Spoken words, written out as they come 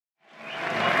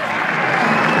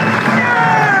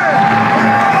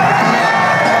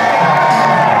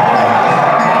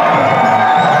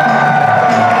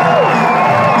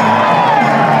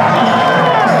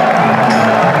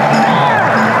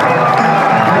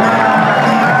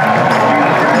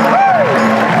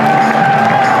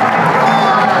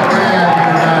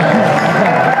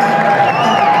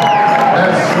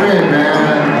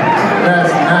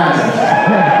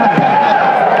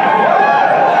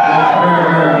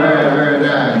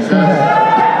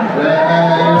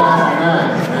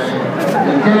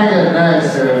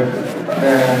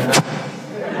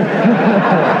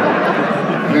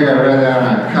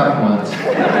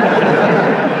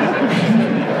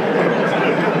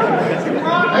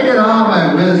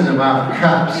wisdom off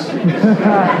cups.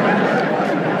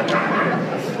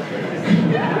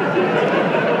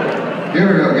 You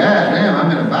ever go, God damn, I'm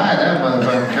going to buy that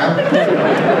motherfucking cup.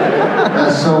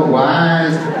 That's so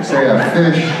wise. Say a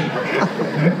fish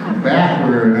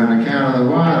backward on account of the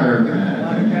water.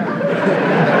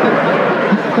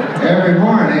 Every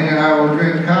morning I will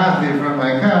drink coffee from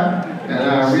my cup and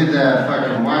I'll read that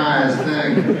fucking wise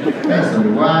thing. That's the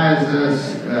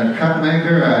wisest cup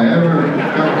maker I ever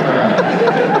come across.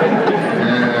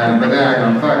 And, but then I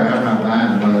go, fuck it, I'm not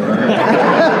buying the motherfucker. It's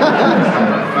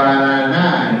like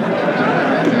 $5.99.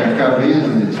 Cup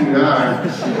easily $2.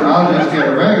 I'll just get a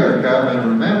regular cup and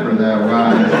remember that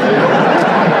wise thing.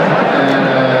 And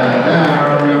then I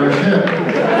don't remember shit.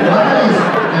 Wise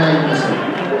things.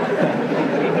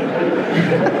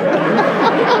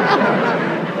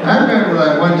 I remember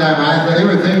like one time they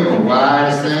would think of a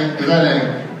wise thing, because I think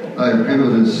like people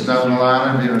just stumble on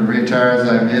them, even retards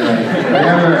like me.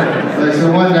 Like, so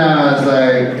one time I was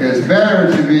like, it's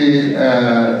better to be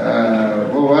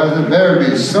better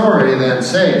be sorry than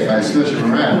safe. I switched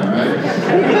them around, right?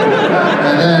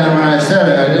 And then when I said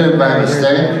it, I did it by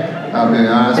mistake. I'll be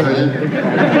honest with you.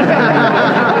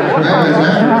 That was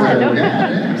after. God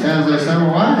damn, sounds like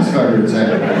some wise fucker would say.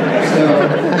 So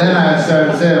then I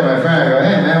started saying to my friend, I go,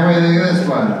 hey man, what do you think of this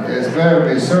one? It's better to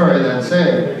be sorry than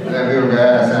safe. And then people go,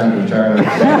 that sounds retarded.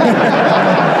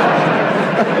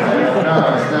 No,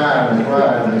 it's not. It's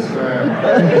wise, I swear.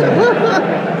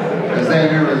 Because they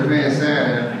knew it was me saying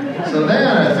it. So then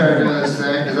I started doing this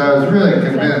thing because I was really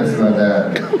convinced about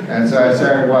that. And so I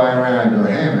started walking around and go,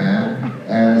 hey man,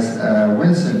 as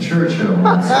Winston Churchill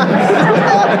once said.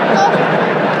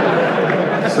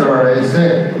 Sorry,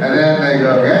 say. And then they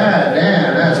go, God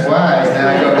damn, that's wise. And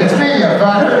I go, it's me, you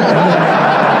fucker.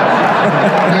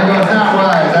 And they go, it's not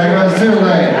wise. I go, it's too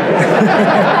late.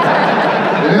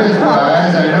 It is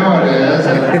wise, I know it is.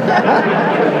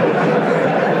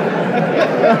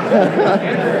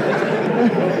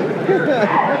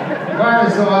 Why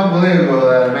is it so unbelievable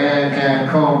that a man can't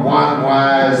comb one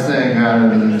wise thing out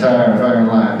of his entire fucking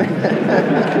life?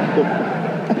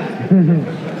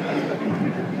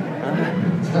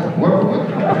 Whoa.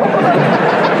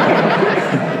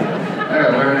 I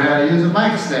gotta learn how to use a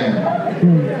mic stand.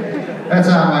 That's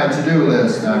on my to-do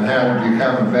list on how to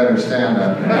become a better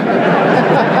stand-up.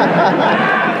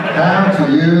 How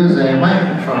to use a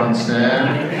microphone stand.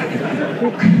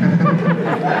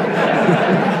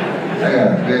 I got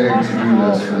a big to-do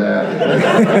list for that.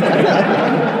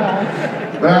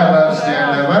 But I love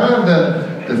stand-up. I love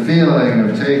the feeling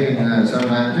of taking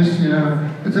sometimes, just, you know,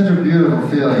 it's such a beautiful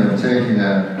feeling of taking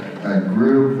a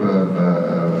group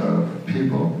of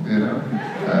people, you know,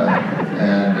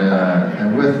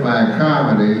 and with my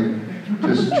comedy,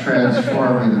 just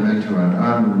transforming them into an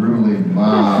unruly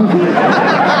mob.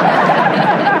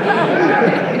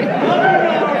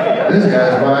 This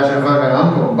guy's watching fucking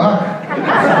Uncle Buck.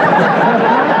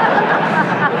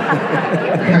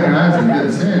 That's a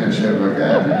good saying and shit, but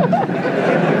God.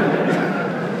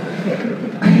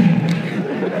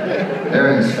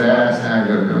 Everything's fast, now I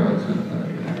go.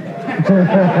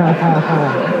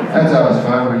 That's always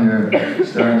fun when you're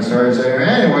starting a story saying,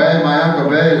 anyway, my Uncle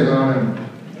Bay is on.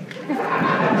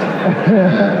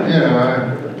 You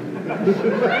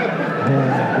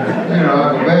know,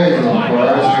 Uncle Basil, of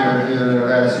course,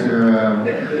 that's your,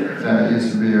 that used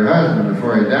to be your husband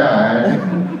before he died.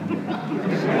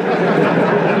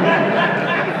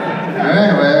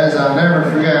 Anyways, I'll never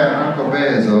forget Uncle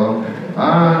Basil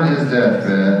on his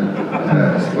deathbed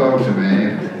spoke to me.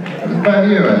 It was about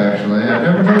you, actually. I've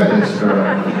never heard this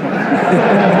story.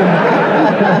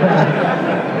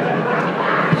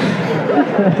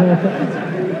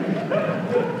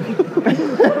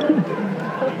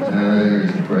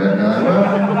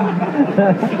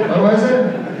 What was it?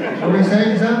 Were we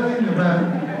saying something about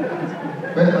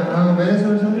Uncle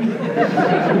Basil or something? No,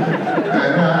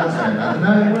 I was saying nothing. No,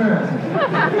 you weren't.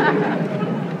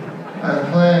 I was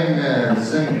playing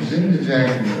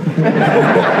Zing-Jang.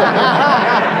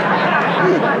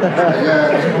 I got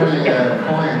 20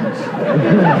 coins.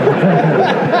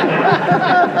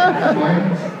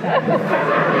 Coins?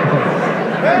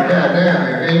 God damn,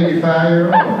 you're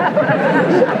 85-year-old.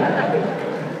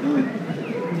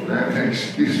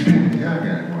 Excuse me, young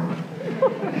anymore.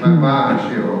 My mom,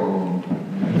 she old.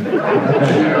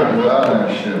 She knows all that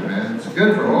shit, man. It's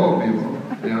good for old people,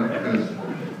 you know,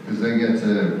 because they get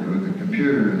to, with the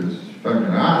computer, is fucking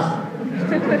awesome. You know?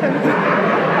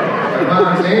 My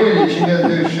mom's 80, she gets to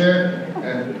do shit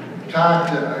and talk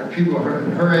to people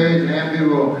her age and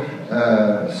people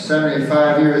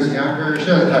 75 years younger. She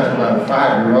doesn't talk about a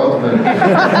 5-year-old, but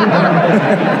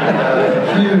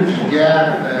huge gap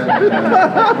and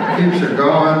keeps her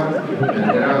going.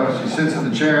 And, you know, she sits in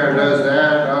the chair and does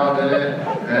that all day.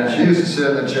 And she used to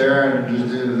sit in the chair and just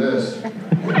do this.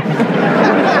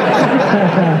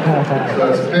 So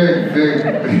it's big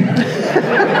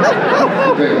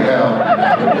help.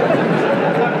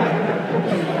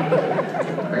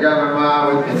 I got my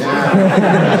mom with me now.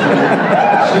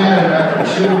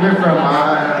 She was from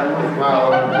my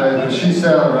old place, but she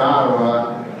settled in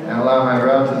Ottawa, and a lot of my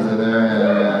relatives are there.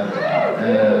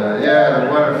 And yeah, the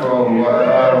wonderful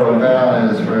Ottawa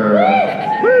Valley is where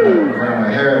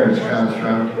my heritage comes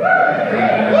from.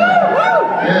 And,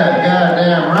 yeah,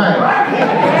 goddamn right.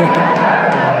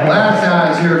 Last time I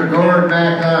was here, Gord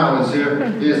Macdonald was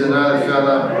here. He's another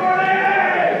fella.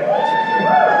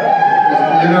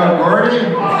 You know Gordy?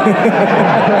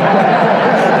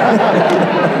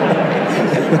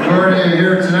 Gordy, are you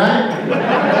here tonight?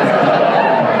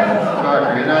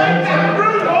 Fucker, you're not here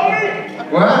tonight?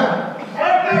 What?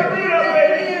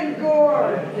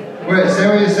 Wait, say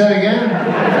what you said again?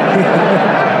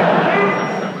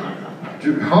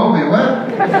 Homie, what?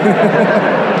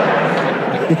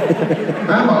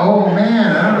 I'm an old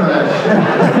man, I don't know that shit.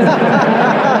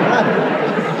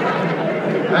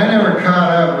 I never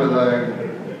caught up with like,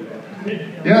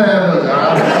 you gotta have those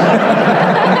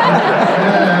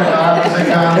opposite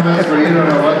comments where you don't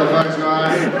know what the fuck's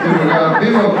going on.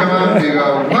 People come up and you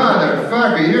go,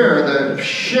 motherfucker, you're the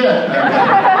shit.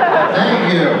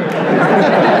 Thank you.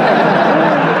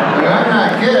 I'm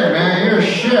not kidding, man, you're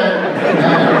shit.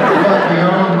 And fuck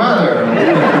your own mother. I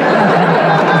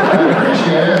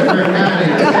appreciate it, it's very kind of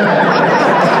you to say.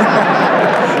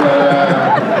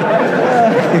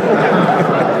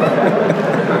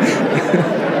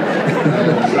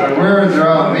 So words are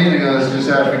all meaningless, just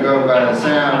have to go by the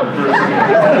sound of the person.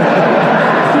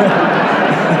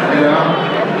 You know?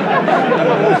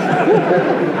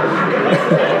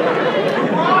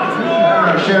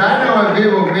 Shit, I know when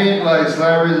people meet like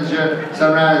celebrities and shit,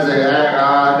 sometimes they act,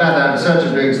 not that I'm such a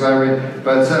big celebrity,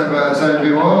 but some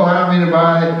people, oh, I don't mean to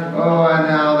bother you, oh,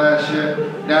 and all that shit.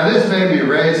 Now this may be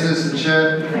racist and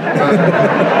shit,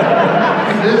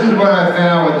 but this is what I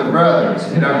found with the brothers,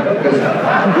 you know, because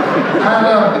I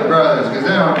love the brothers, because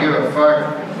they don't give a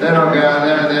fuck. They don't go out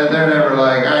there, they're never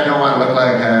like, I don't want to look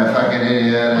like a fucking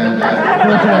idiot, and I'm not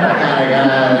the kind of guy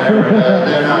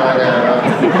they're not like that.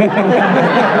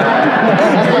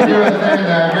 They do a thing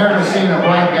that I've never seen a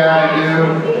white guy do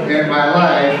in my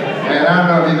life, and I don't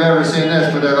know if you've ever seen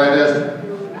this, but they're like this.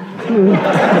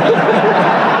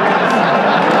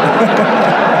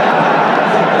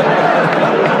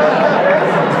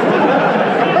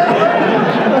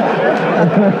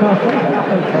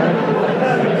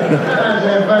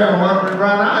 If I want to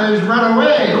run out, I just run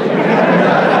away.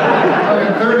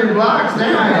 Fucking 30 blocks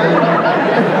down.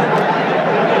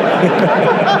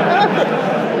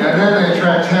 And then they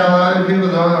try to tell other people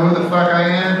don't know who the fuck I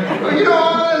am. Well, you know,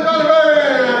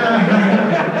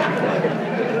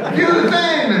 do the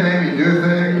thing. They make me do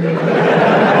things.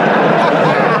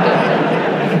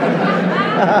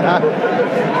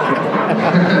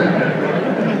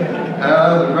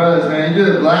 The brothers, man, you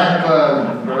do the black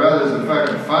clubs, brothers are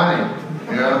fucking funny,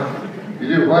 you know? You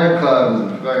do white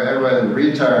clubs, fucking everybody's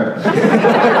retards.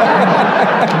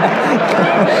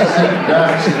 Sick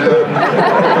ducks, you know?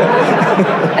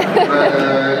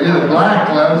 But you do the black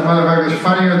clubs, motherfuckers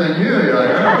funnier than you. You're like,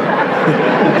 oh.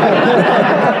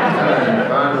 That ain't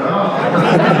fun at all.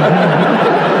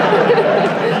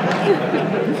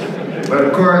 But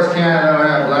of course, Canada don't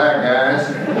have black guys.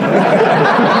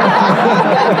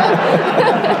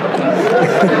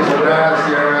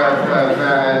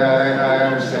 I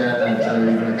understand that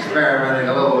you've been experimenting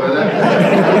a little with it.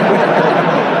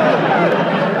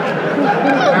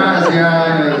 When I was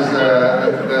young, it was,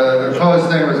 the closest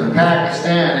thing was a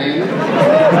Pakistani. We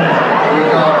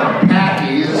call them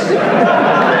Pakis.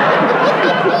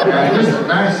 And just the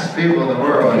nicest people in the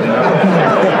world, you know.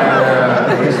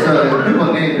 And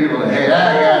people need people to hate.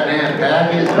 Goddamn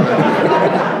Pakis.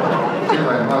 Seem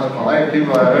like the most polite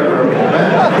people I've ever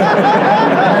met.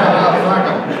 Yeah, fuck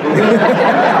them.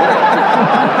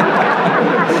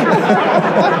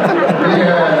 We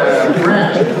had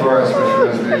French before us, which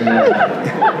was the,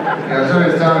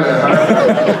 somebody's telling me that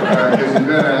Harvard, because he's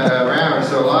been around for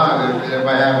so long, they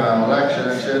might have an election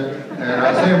and shit. And I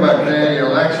was thinking about Canadian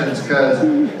elections because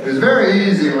it was very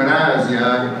easy when I was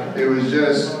young. It was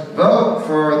just vote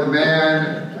for the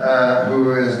man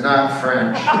who is not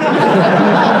French. You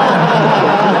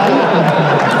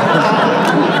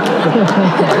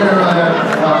don't really have to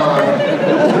follow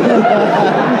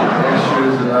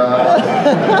issues at all.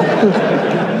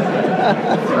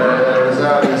 But it was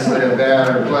obviously a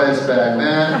better place back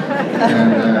then,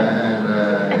 and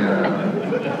you know.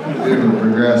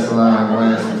 progress a long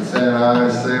ways. And said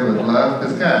obviously with love,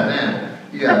 because goddamn,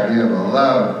 you gotta be able to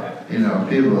love, you know,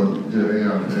 people, you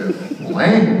know,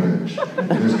 language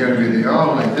is going to be the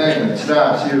only thing that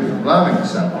stops you from loving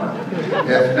someone.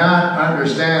 If not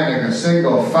understanding a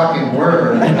single fucking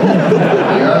word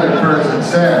the other person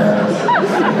says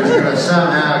is going to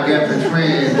somehow get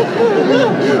between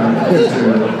you know, these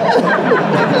two.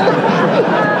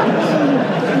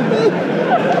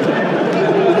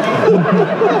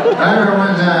 I remember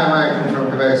one time I come from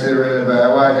Quebec City, but I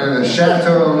walked into the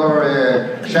Chateau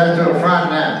Laurier, Chateau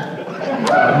Frontenac,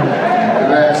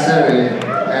 Quebec City,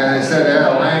 and they said they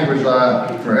had a language law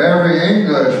for every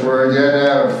English word. You had to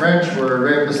have a French word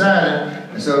right beside it.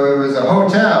 And so it was a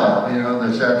hotel, you know,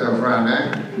 the Chateau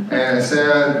Frontenac. And it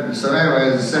said, so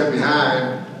anyways, it said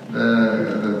behind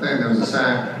the thing, there was a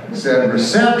sign, it said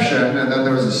reception, and then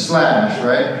there was a slash,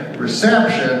 right?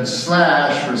 Reception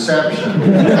slash reception.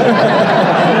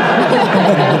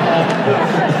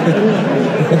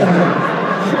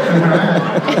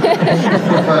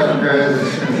 Fucking crazy.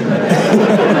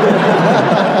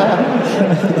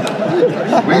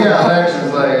 We got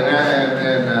elections like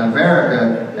in America,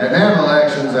 and them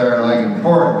elections are like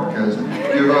important because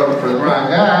you vote for the wrong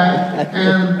guy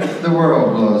and the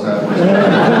world blows up.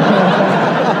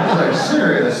 It's like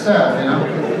serious stuff, you know?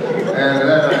 And that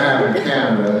doesn't happen in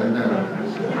Canada. No.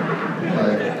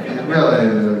 Like, really,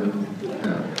 you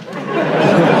know,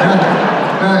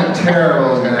 nothing terrible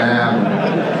is going to happen.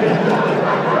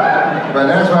 But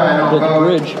that's why I don't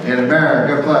vote in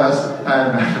America. Plus, I'm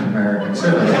not an American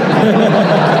citizen. They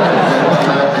won't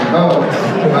let me vote.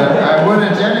 But I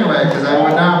wouldn't anyway, because I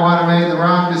would not want to make the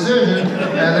wrong decision,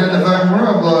 and then the fucking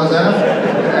world blows up,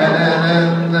 and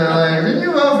then they're like, did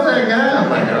you vote for that guy? I'm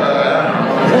like, oh, I don't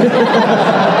know.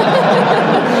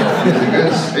 He's a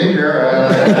good speaker.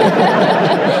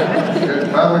 Good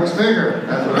public speaker.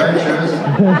 That's what I choose.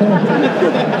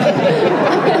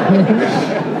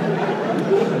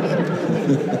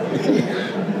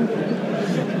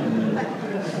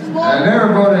 I never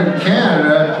voted in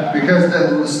Canada because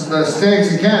the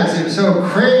stakes in Canada seem so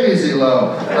crazy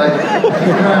low. Like, you know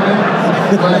what I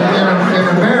mean? Like in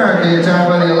America, you talk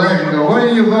about the election, go, what do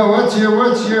you vote? What's your,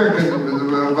 because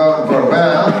we're voting for,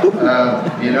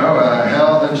 well, you know,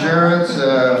 health insurance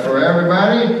for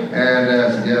everybody, and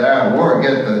to get out of war,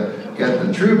 get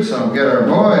the troops home, get our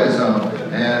boys home.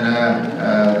 And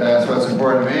that's what's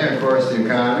important to me, of course, the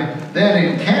economy. Then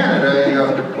in Canada, you go,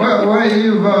 what are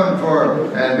you voting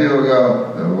for? And people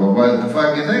go, well, what the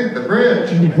fuck do you think? The bridge.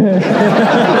 They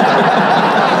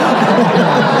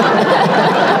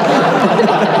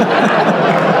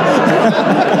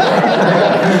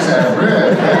got to fix that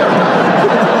bridge.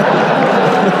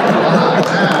 A long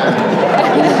time.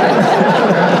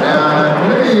 Now, I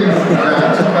believe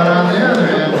that's about on the other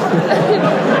end.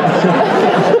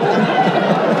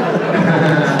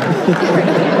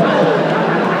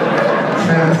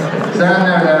 So I'm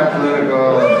not that political.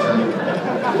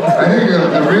 I think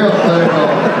the real political,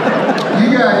 you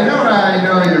know how you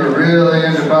know you're really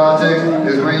into politics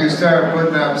is when you start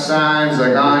putting up signs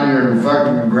like on your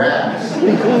fucking grass,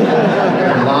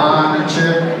 your lawn and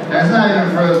shit. That's not even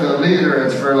for the leader,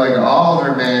 it's for like an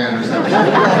alderman or something. I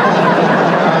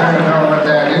don't even know what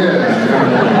that is. You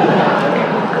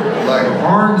know? Like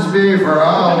Hornsby for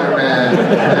alderman.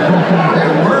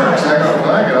 It works. I go,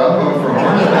 fuck it, I'll vote for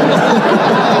Hornsby.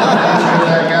 Because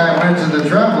that guy went to the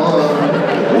trouble of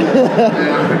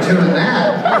doing that.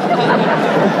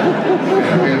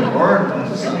 It'd be important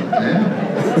to something, yeah.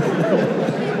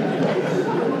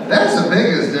 That's the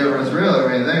biggest difference, really,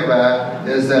 when you think about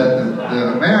it, is that the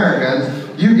Americans,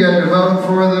 you get to vote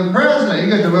for the president. You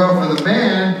get to vote for the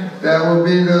man that will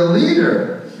be the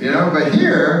leader. You know, but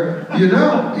here, you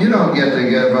don't get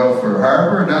to vote for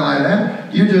Harper, nothing like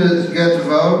that. You just get to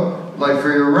vote like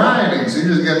for your riding, so you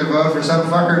just get to vote for some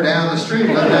fucker down the street.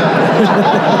 Let down.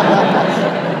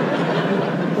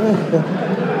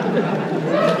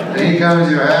 And he comes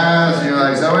to your house, and you're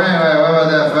like, so anyway, what about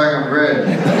that fucking bridge?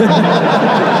 I'm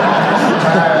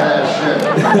tired of that shit.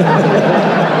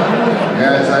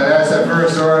 Yeah, it's like, that's the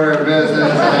first order of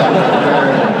business.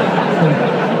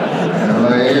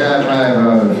 Well, yeah, my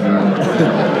vote.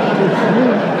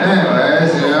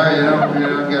 Anyways, you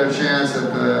don't get a chance at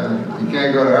you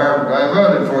can't go to Harvard. I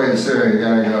voted for you, sir. You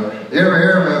gotta go. You ever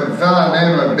hear of a fella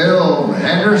named Bill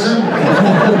Henderson? Oh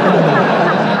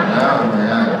my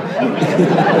God.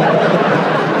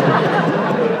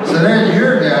 So then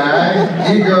your guy,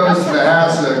 he goes to the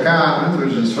House of Commons,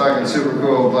 which is fucking super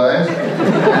cool place,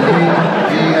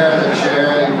 and he has a chair,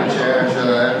 you can chair and shit like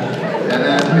that. And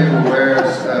then people wear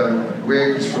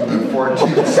wigs from the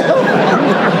 14th century.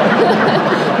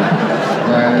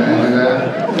 Why did they do that?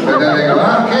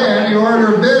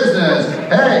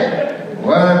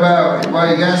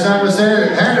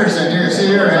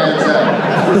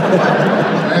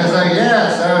 And it's like,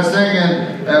 yes, I was thinking,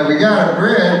 we got a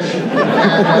bridge, and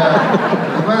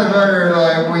the motherfucker,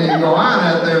 like, when you go on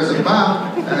it, there's a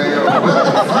bump, and they go, what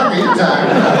the fuck are you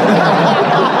talking about?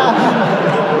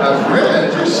 A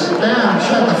bridge? Just sit down,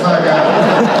 shut the fuck up.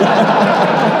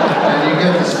 And you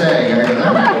get the steak. I go,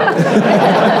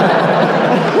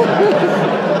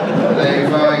 they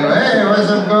finally go, hey, what's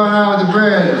up going on with the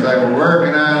bridge? It's like, we're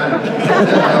working on it. We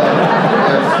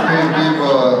have 3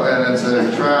 people, and it's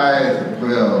a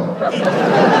tri-wheel.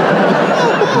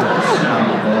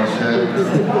 Bullshit.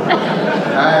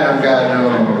 I don't got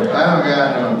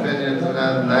no opinions on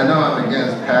nothing. I know I'm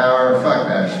against power. Fuck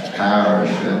that power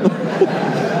shit.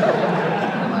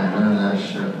 I'm like, none of that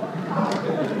shit.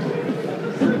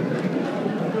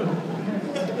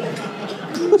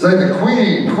 It's like the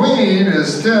Queen. Queen is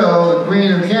still the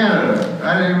Queen of Canada. I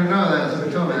didn't even know that, so they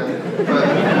told me that. But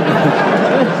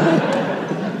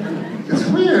it's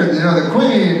weird, you know, the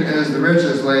Queen is the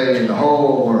richest lady in the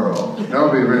whole world.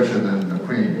 Nobody richer than the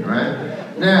Queen, right?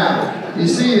 Now, you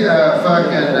see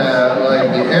fucking, like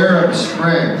the Arab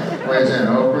Spring. Wait, is that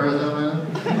Oprah or something?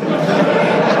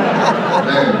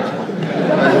 Maybe.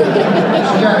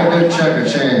 She got a good chunk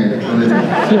of change, believe me.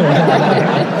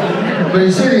 But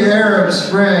you see the Arab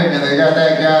Spring, and they got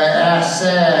that guy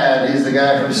Assad. He's the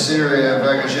guy from Syria, and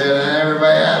fucking shit, and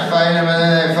everybody fight him, and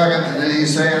then they fucking,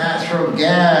 he's saying, throw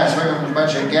gas, fucking a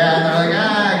bunch of gas, and they're like,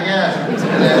 gas.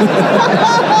 And then,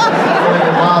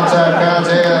 Molotov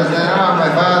cocktails, and then, my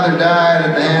father died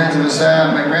at the hands of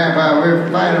Assad, my grandpa,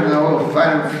 we'll fight him, though, we'll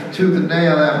fight him tooth and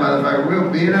nail, that motherfucker, we'll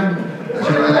beat him.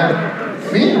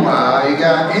 Meanwhile, you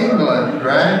got England,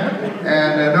 right?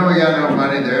 And no, we got no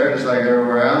money there, just like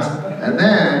everywhere else. And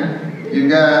then you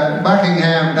got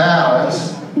Buckingham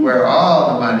Palace, where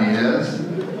all the money is.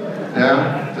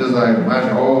 Yeah, just like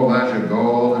a whole bunch of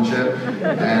gold and shit.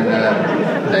 And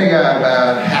they got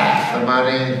about half the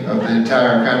money of the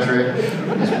entire country.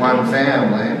 It's one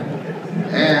family.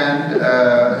 And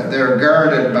they're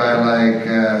guarded by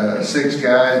like 6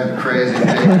 guys with crazy big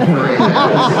furry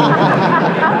heads.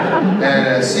 And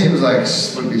it seems like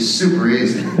it would be super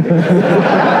easy.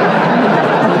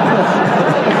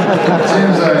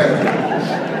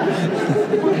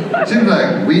 It seems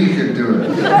like we could do it.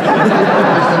 Just in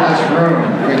this room,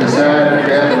 we decide to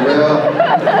grab the wheel.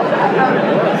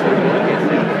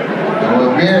 And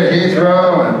we'll meet at Heathrow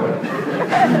and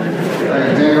I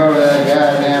can take over that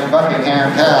goddamn Buckingham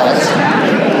Palace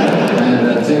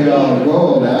and take all the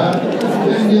gold out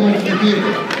and give it to the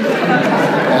people.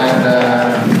 And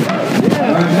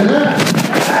I'm going to do that.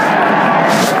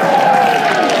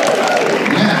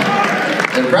 Yeah.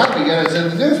 They'd probably get us in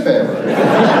the newspaper.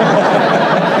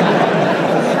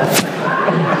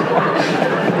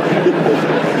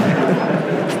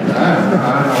 I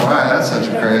don't know why that's such a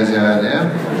crazy idea.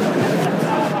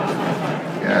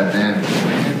 Goddamn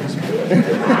queens.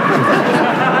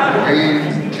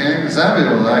 Some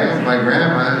people like it. My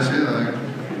grandma, she's like,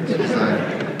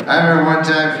 I remember one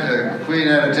time the Queen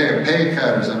had to take a pay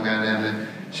cut or some goddamn thing.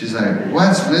 She's like,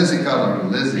 what's Lizzie calling her?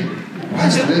 Lizzie.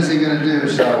 What's Lizzie gonna do?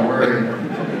 She's all worried. I'm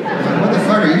like, what the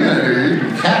fuck are you gonna do? You're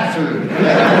eating cat food.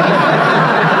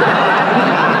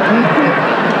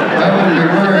 I wouldn't be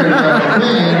worried about the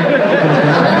Queen.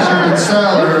 I think she would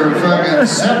sell her fucking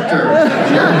scepter.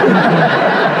 She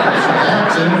had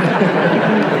to.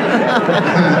 I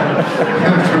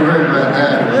don't have to worry about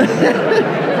that.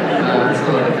 It's a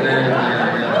little Canadian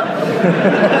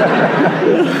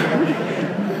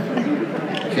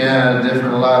thing, Canada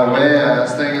different a lot of ways. I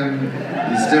was thinking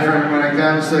it's different when it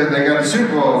comes to, they got a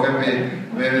Super Bowl. It's going to be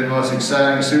maybe the most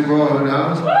exciting Super Bowl, who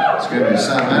knows? It's going to be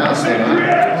something else, you know?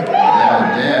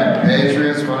 Yeah, damn,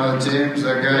 Patriots, one of the teams,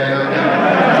 that guy,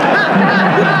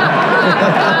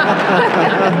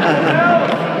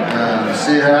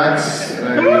 Seahawks,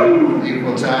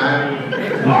 equal time.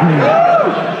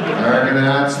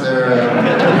 Argonauts, they're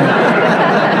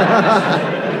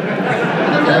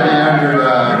heavy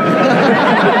underdog.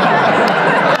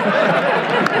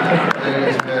 They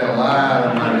just paid a lot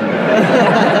of money.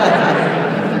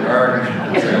 The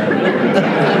Argonauts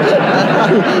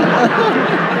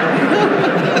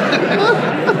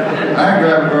I grew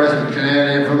up, of course, with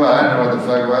Canadian football. I didn't know what the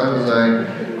fuck it was. It was like,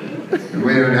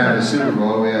 we didn't have the Super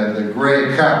Bowl, we had the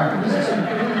Grey Cup. It was the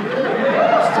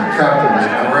cup that was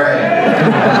gray.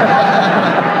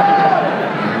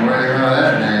 Where do you know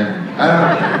that name? I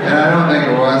don't think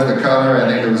it was the color, I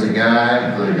think it was a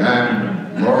guy. Like,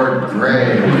 I'm Lord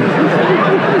Gray.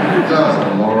 That was a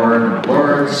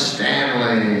Lord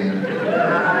Stanley.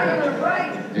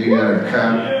 He got a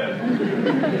cup.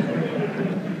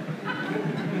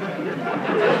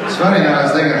 It's funny, I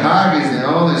was thinking hockey's the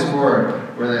only sport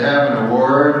where they have an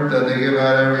award that they give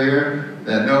out every year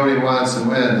that nobody wants to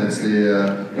win. It's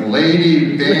the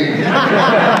Lady Bing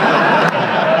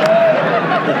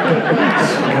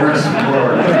Sports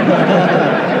Award.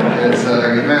 It's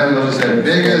you might as well just say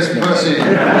biggest pussy. You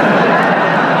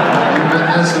win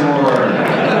this award.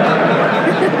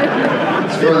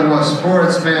 It's for the most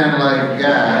sportsman-like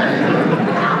guy.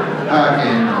 Hockey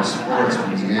ain't a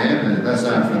sportsman's game, and that's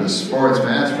not for the sportsman.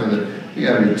 That's for the you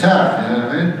gotta be tough. You know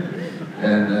what I mean?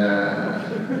 And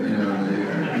you know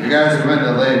the guys that win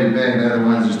the Lady Bing, they're the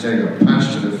ones that just take a punch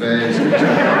to the face. He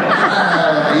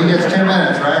gets 2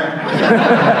 minutes, right?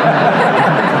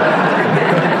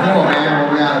 Cool, man.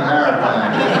 We'll be on a power play.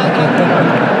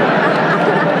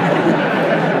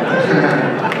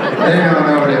 They don't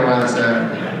know what he wants to.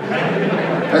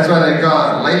 That's why they call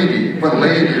it lady. Put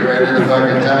lady right in the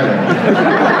fucking title.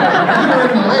 You're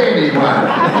in the lady one.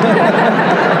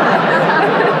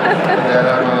 Put that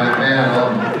up on my mantle.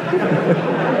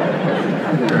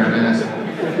 There it is.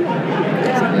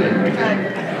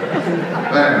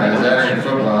 But anyways, that ain't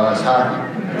football, that's hockey.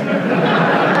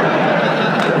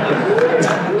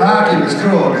 Hockey was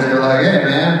cool because you're like, hey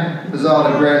man, this is all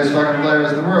the greatest fucking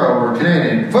players in the world. We're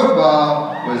Canadian.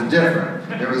 Football was different.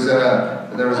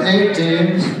 There was 8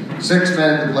 teams, 6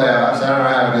 made the playoffs. I don't know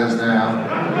how it is now.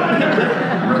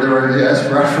 There were, yes,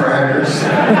 Rough Riders. A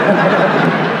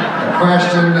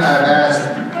question I've asked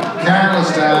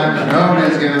countless times,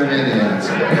 nobody's given me the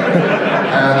answer.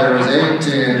 There was 8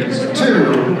 teams, 2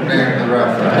 named the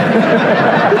Rough Riders.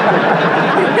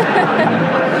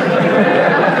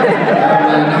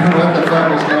 Nobody knew what the fuck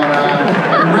was going on.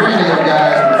 The radio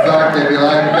guys were fucked. They'd be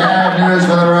like, bad news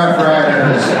for the Rough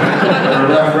Riders. The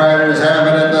Rough Riders have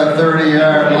it at the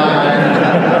 30-yard line.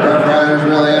 The Rough Riders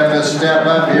really have to step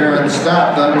up here and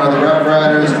stop them, or the Rough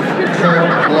Riders could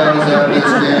close out this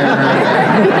game right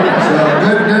now. So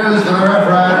good news for the Rough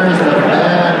Riders, but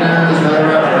bad news for the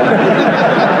Rough Riders.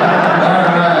 All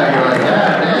right, you're like,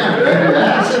 God damn, baby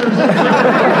asses.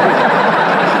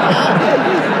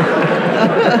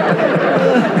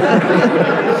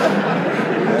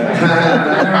 I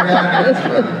never got this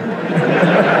one.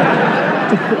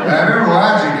 I remember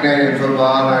watching Canadian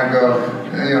football and I go,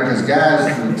 you know, because guys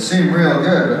seem real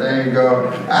good, but then you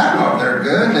go, I don't know if they're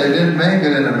good. They didn't make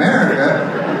it in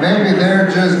America. Maybe they're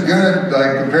just good,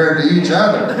 like, compared to each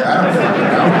other. I don't fucking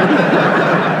know.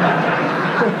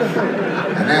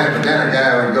 And then a guy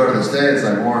would go to the States,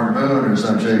 like Warren Moon or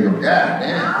some shit, and go, God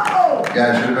damn,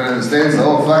 guy should have been in the States the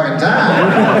whole fucking time.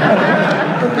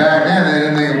 But back then, they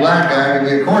didn't think a black guy could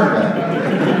be a quarterback.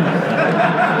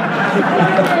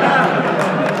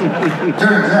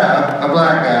 Turns out, a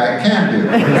black guy can do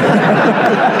it.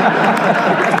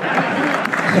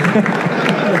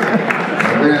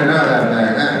 But we didn't know that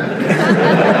back then. It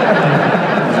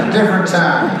was a different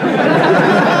time.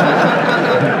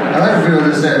 I like people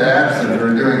to say that since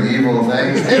we're doing evil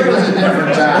things. It was a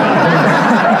different time.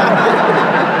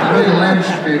 We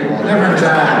lynched people. Different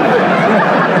time.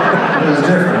 It was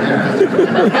different, yeah.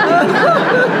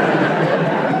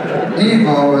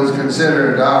 Evil was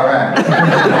considered alright.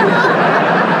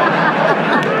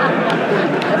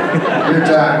 You're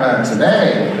talking about today.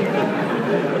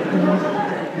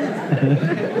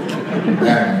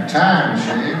 Back in time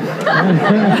machine.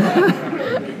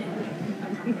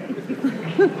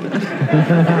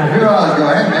 You always go,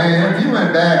 hey man, if you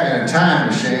went back in a time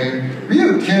machine, will you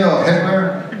kill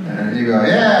Hitler? And you go,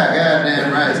 yeah,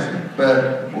 goddamn right. But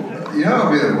you know what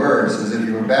would be the worst is if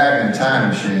you were back in a time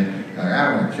machine. Like, I'm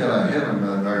going to kill that Hitler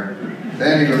motherfucker.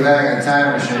 Then you go back in a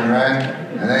time machine, right?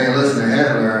 And then you listen to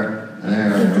Hitler, and then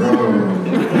you're like, whoa.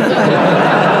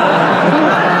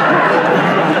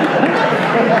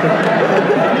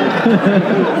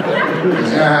 You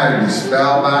know how you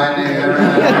spellbinding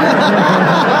everything?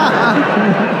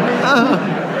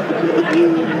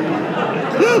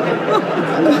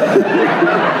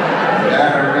 Yeah,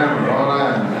 I remember. Hold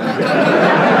on.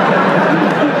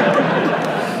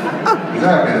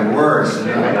 That would be the worst,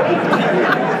 you know?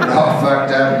 You're all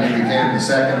fucked up and you became the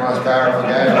second most powerful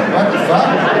guy. Like, what the fuck?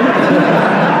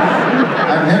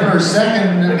 I'm Hitler's second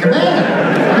in command.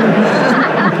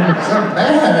 Something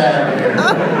bad happened here. I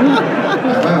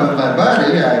went with my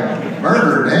buddy, I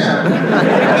murdered him. I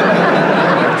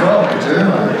told me to.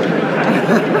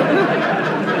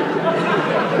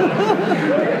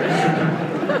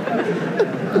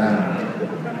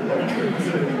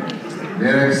 Be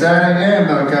an exciting game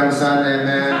though come Sunday,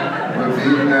 man. We're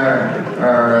beating our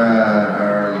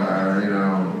you know,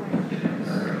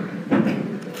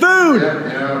 food. Dip,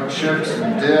 you know, chips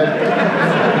and dip,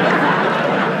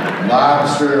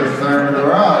 lobster,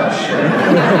 thermidor, all that shit.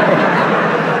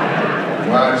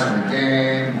 Watching the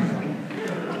game,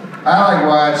 I like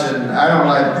watching, I don't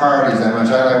like parties that much.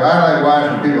 I like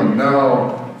watching people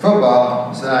know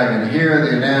football so I can hear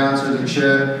the announcers and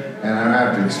shit, and I don't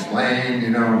have to explain,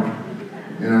 you know,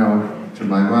 to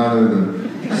my mother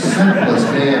the simplest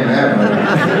game ever.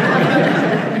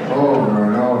 Over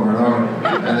and over and over.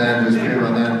 And then just people,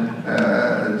 and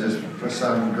then just for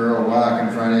some girl walk in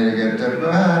front of you to get tipped.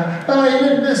 Oh, you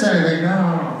didn't miss anything, no.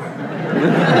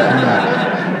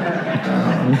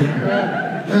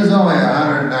 There's only a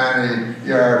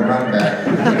 190-yard run back.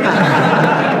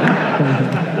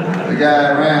 The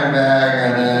guy ran back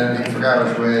and then he forgot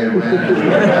which way it went.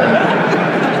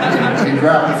 He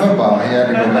dropped the football. He had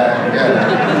to go back and get it.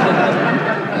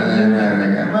 And then ran it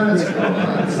again. But it's cool.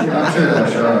 I'm sure they'll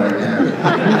show it again.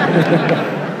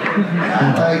 I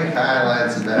like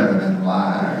highlights better than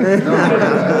live.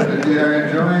 Did you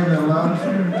enjoy the lunch?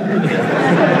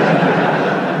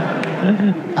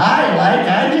 I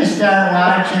just start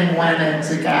watching when it's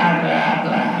a guy, blah,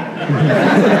 blah.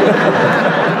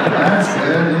 That's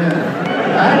good, yeah.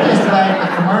 I just like the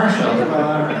commercials.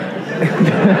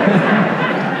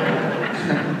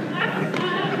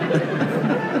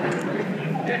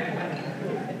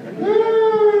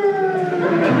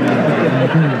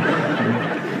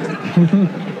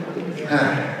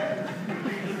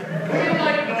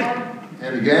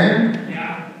 Have a game?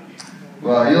 Yeah.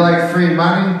 Well, you like free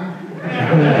money?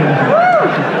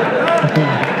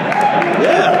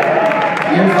 Yeah.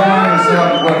 You find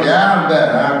yourself, well, yeah, I bet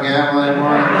I don't gamble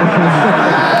anymore.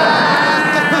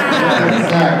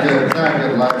 It's not good. It's not a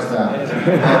good lifestyle.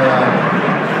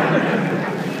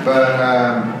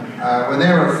 But when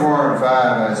they were 4 and 5,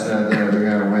 I said they were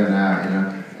going to win out, you know.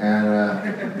 And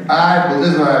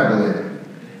this is what I believe.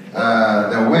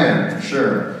 They'll win for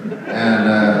sure. And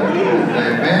they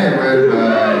may win by,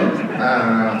 I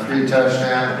don't know, 3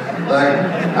 touchdowns. Like,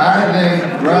 I think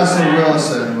Russell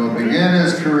Wilson will begin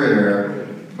his career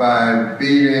by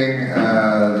beating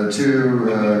the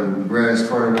 2 greatest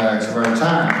quarterbacks of our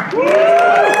time. So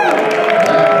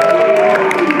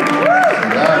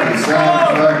that would be some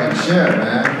fucking shit,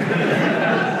 man.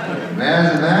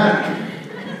 Imagine that.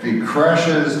 If he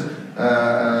crushes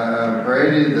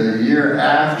Brady the year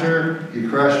after he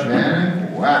crushed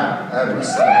Manning, wow, that would be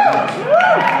something else.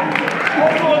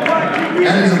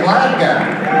 And he's a black guy.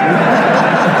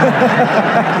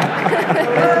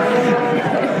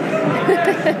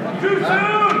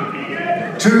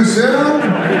 Too soon?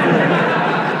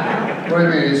 What do you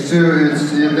mean? It's too.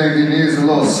 You think he needs a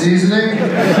little seasoning? You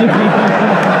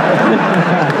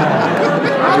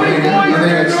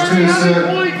think it's too soon?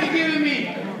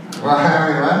 Well, how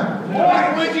many what? What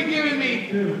would you giving me?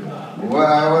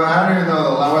 Well, I don't even know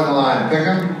what the line. Pick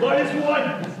him?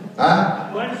 -1. Huh?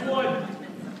 -1.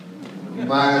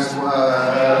 Minus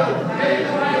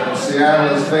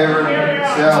Seattle favored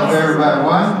by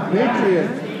 1?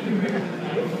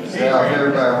 Seattle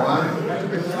favored by 1?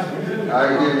 I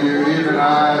give you even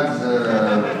odds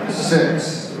 6.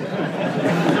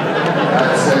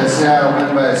 I'd say Seattle win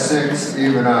by 6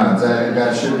 even odds.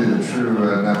 That should be the true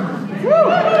number.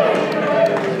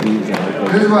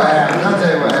 This is what happens. I'll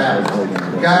tell you what happens.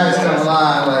 Guys come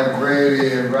along like Brady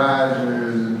and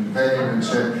Rodgers and Payton and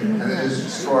shit, and they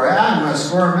just score. I'm going to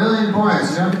score 1 million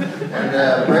points, you know, and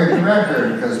break the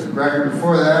record, because the record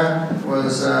before that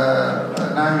was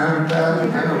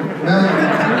 900,000, million.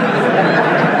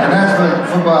 And that's what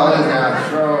football is now.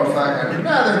 Throw a fucking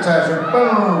another touchdown,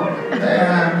 boom. Hey,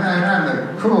 I'm the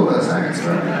coolest. I can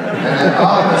score. And then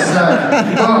all of a sudden,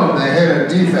 boom, they hit a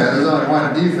defense. There's only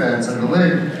one defense in the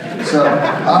league. So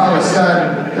all of a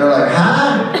sudden, they're like,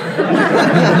 huh?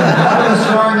 I was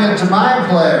throwing it to my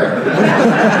player.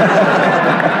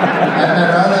 And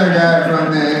that other guy from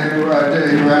who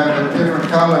had a different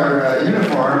color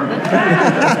uniform,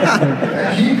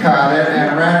 he caught it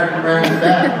and ran it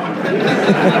back.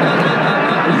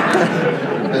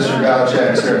 Mr.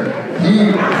 Belichick's here.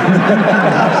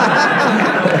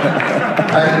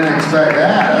 I didn't expect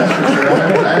that, that's for sure.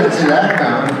 I didn't see that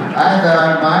coming. I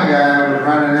thought my guy would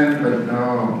run it in, but no.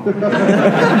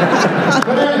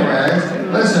 But anyways,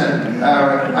 listen, I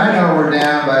know we're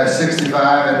down by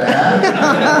 65 at the half,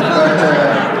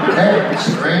 but hey,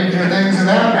 stranger things have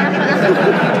happened.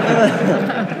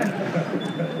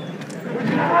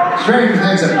 Stranger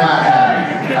things have not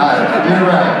happened. You're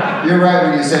right. You're right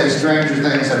when you say stranger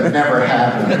things have never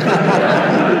happened.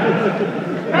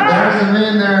 That doesn't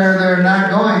mean they're not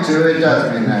going to. It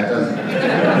does mean that, doesn't it?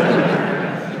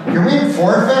 Can we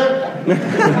forfeit?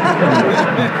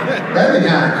 That'd be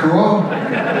kind of cool.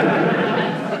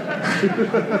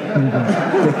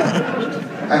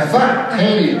 I fucked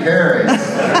Katy Perry. I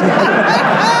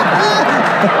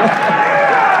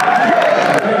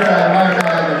figured I might not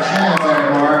have a chance.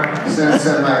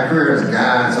 said my career is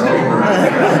gone, it's over.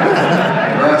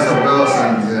 Russell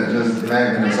Wilson's just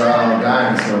making us all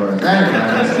dinosaurs.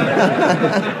 Anyways,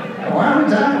 why are we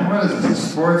talking? What is this,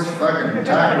 sports fucking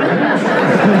talk radio?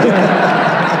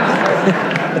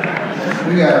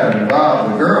 We gotta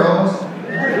involve the girls.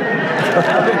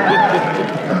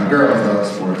 The girls love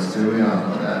sports too, we all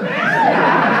know that.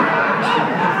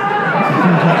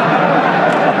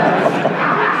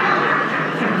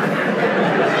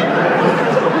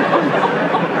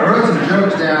 I wrote some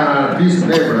jokes down on a piece of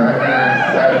paper. I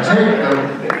taped them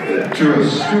to a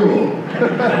stool.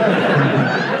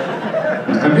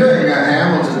 I'm doing a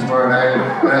Hamilton tomorrow night,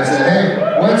 and I said, hey,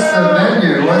 what's the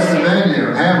venue? What's the venue?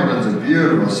 Hamilton's a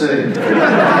beautiful city.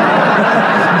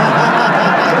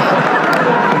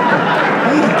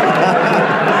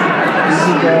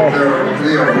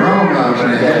 The aroma when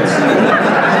it hits you.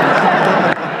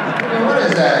 What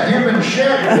is that? Human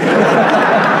shit?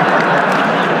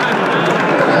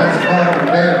 That's fucking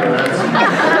paper.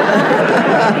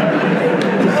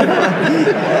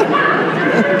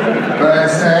 But I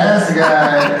asked the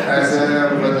guy, I said,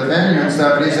 with the venue and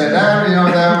stuff, and he said, no, you know,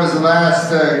 that was the last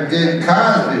gig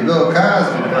Cosby, Bill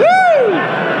Cosby. And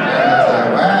I was like,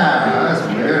 wow, that's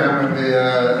weird. I'm going to be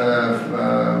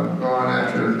going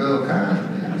after Bill Cosby.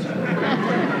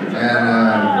 And,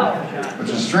 which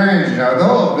is strange, you know, the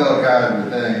whole Bill Cosby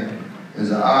thing is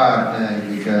an odd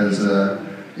thing because,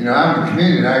 you know, I'm a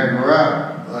comedian. I grew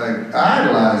up like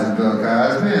idolizing Bill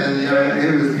Cosby, and you know, he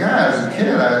was the guy. As a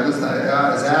kid, I listened to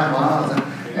his albums,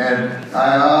 and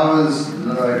I always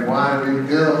like wanted to be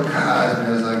Bill Cosby. I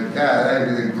was like, God, that'd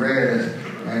be the greatest.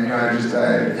 And you know, I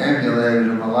emulated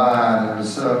him a lot, and it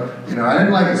was so, you know, I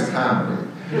didn't like his comedy,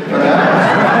 but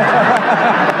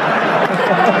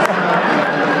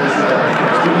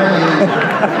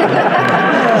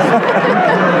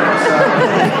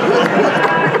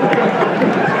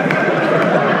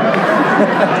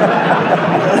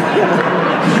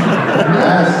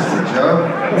that's just a joke.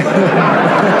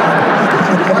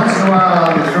 Once in a while,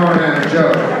 I'll be throwing in a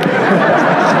joke.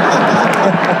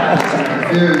 To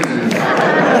confuse you.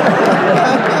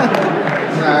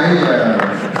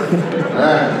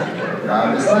 Now,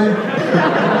 obviously,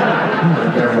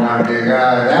 never want to be a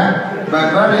guy like that. My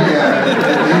buddy, he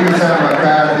was talking about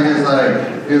Cosby. He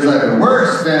was like, the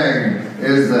worst thing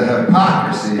is the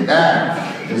hypocrisy.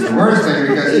 That is the worst thing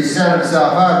because he set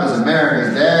himself up as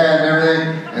America's dad and everything,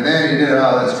 and then he did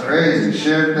all this crazy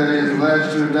shit that he's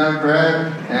alleged to have done,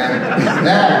 Brad. And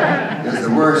that is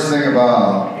the worst thing of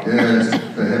all, is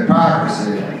the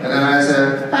hypocrisy. And then I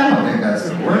said, I don't think that's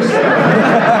the worst thing.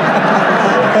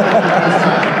 That's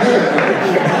not good.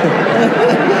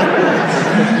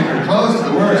 You're close to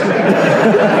the worst thing.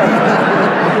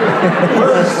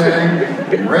 Worst thing,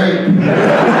 rape.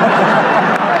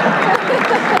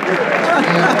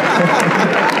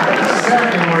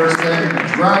 Second worst thing,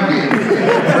 drugging.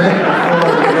 Rape before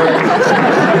the rape.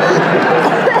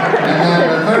 And then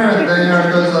the third thing, you know,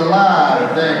 there's a lot of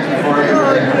things before you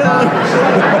make hypocrisy.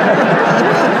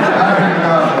 I don't even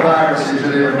know if hypocrisy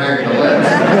should even make the list.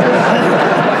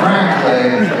 Frankly,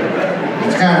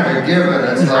 it's kind of a given.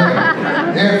 It's like,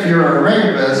 if you're a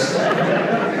rapist,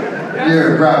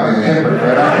 you're probably a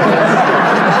hypocrite.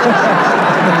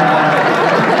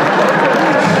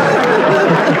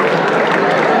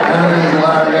 There's a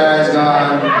lot of guys going,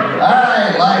 I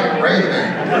like raping.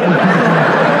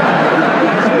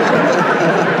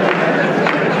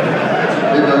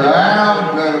 People go, I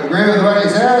don't agree with what he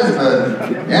says, but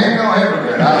you ain't no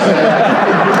hypocrite. I'll say that.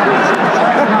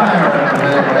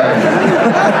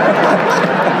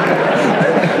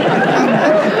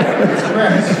 It's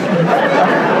great.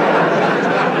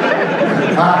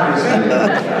 Hypocrisy.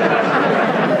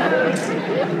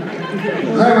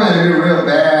 Like when they do real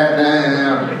bad thing, you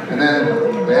know, and then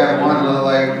they have one little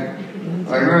like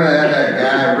remember they had that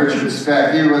guy Richard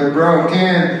Speck. He broke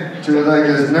in to like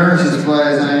this nurse's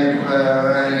place and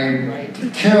he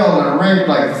killed and raped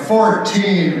like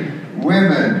 14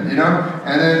 women, you know,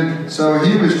 and then so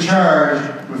he was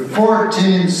charged with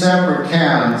 14 separate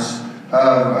counts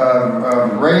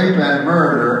of rape and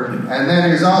murder, and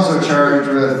then he's also charged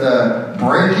with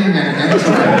breaking and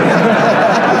entering.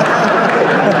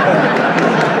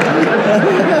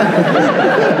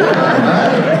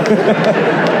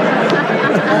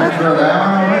 Throw that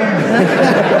one away.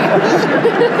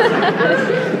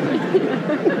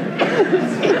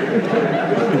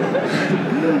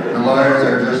 The lawyers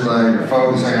are just like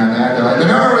focusing on that. They're like, the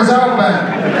door was open.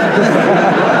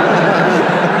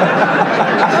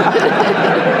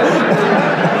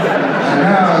 I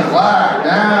know it's locked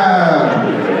down.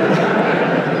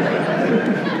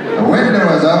 The window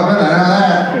was open. I know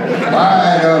that.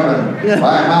 Wide open.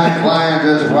 By my client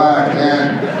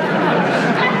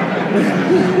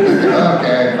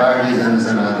Okay, Bobby's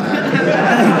innocent on that.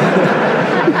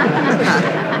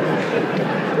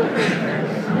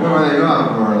 What were they going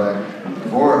for? Like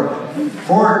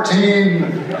 14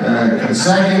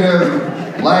 consecutive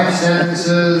life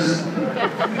sentences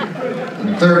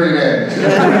in 30 days.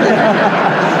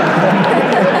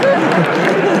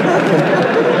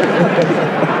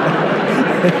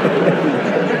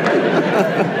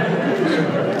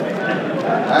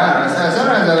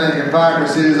 Sometimes I think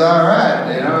hypocrisy is all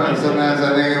right, you know, and sometimes I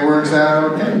think it works out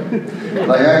okay.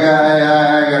 Like I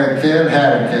got a kid,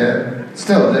 had a kid,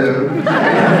 still do.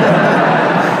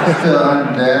 Still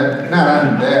undead, not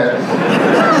undead.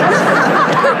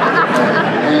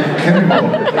 And Kimball.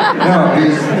 No,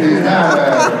 he's not a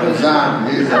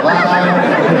zombie, he's alive.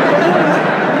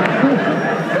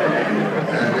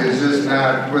 And he's just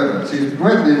not with us. He's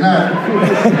with you, not.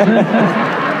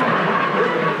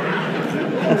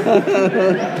 You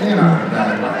know what I'm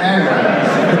talking about. Anyway,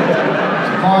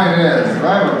 the point is, do I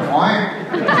have a point?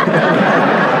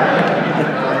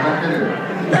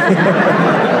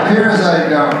 Appears I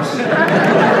don't.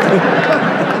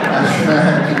 That's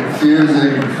that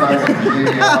confusing fucking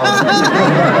genealogy.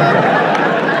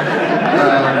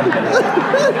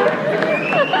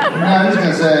 No, I'm just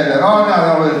gonna say that. Oh no,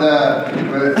 with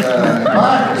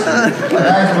hypocrisy. Like I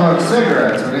smoked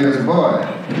cigarettes when he was a boy.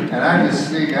 And I just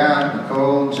sneak out in the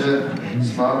cold shit,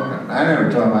 smoke. I never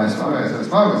told him I smoked. I said,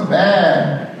 smoke is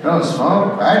bad. Don't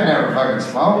smoke. I'd never fucking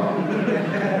smoke.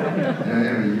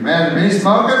 You mad at me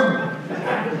smoking?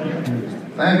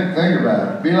 Think about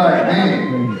it. Be like me,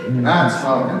 not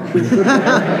smoking. I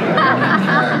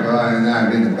go and I'd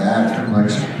be in the bathroom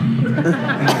like.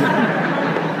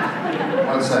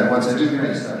 One second. Just give me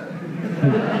a second.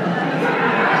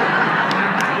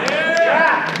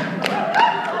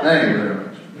 Thank you very much.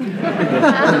 What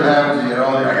happens when you get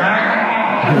older? You're like,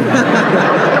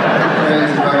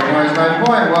 crazy fucking noise. My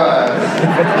point was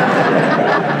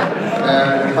that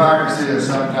hypocrisy is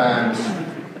sometimes.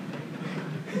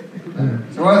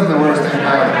 So it wasn't the worst thing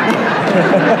about it.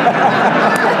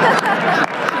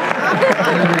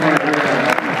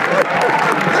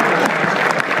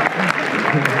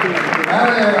 I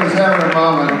don't think there was ever a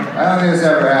moment, I don't think it's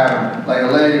ever happened, like a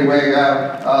lady wake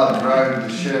up, all drugged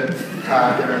and shit,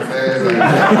 cock in her face, like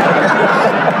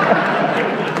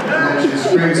and then she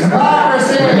screams,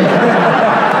 hypocrisy!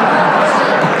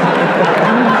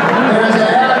 There's an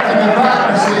act of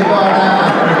hypocrisy going on.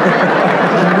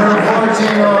 In room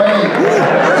 1408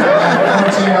 and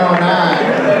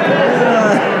 1409.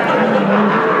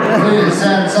 Please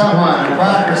send someone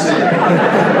hypocrisy.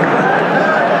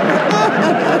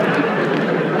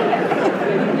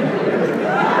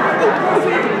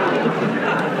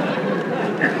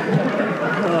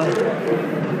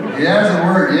 He hasn't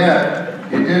worked yet.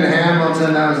 He did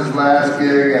Hamilton. That was his last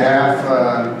gig. A half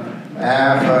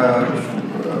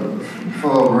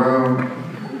full room.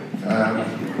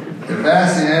 If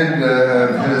that's the end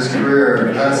of his career,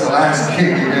 if that's the last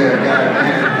gig he did,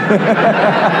 goddamn.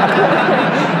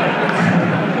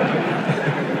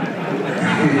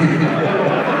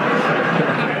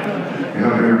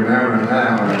 You'll be remembering that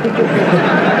one.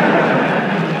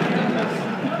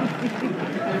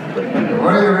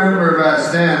 What do you remember about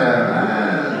stand-up?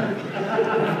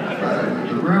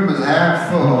 The room is half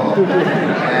full,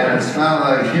 and it smelled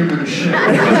like human shit.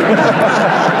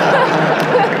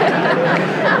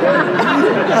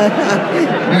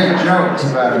 Made jokes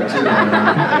about it, too.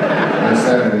 I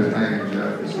said he was making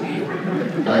jokes.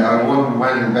 Like a woman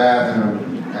went in the bathroom,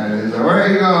 and he's like, where are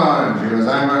you going? She goes,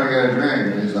 I'm going to get a drink.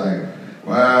 And he's like,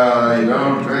 well, you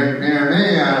don't drink near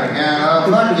me, I can't, I'll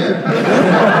fuck you.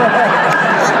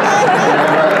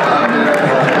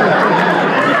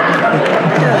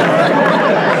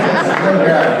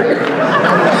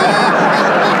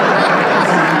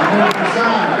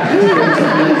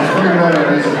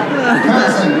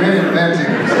 Constantly reinventing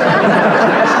himself.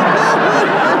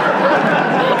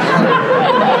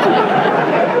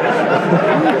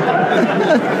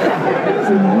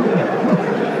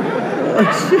 Oh,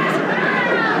 shit.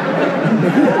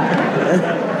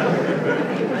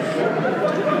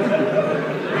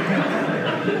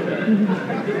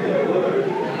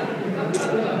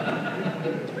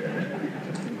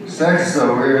 Sex is so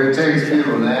weird, it takes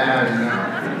people down, you know.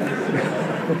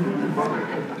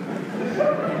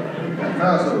 It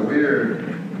felt so weird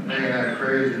making that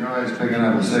crazy noise picking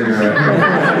up a cigarette.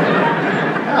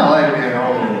 I don't like being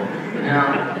old, you know.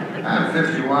 I'm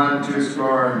 51, 2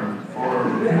 score, and 4.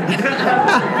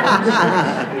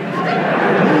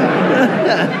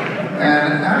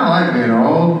 And I don't like being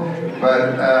old,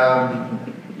 but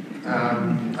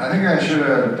I think I should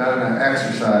have done an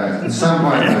exercise at some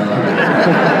point in my life.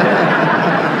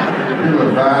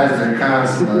 revised it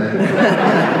constantly.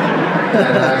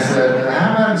 And I said,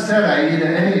 how about instead I eat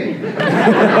an egg?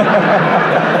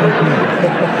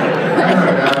 I'm not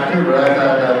a doctor, but I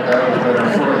thought that was better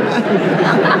for you.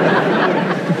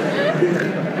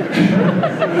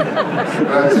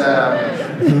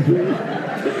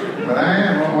 But I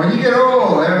am, when you get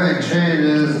old, everything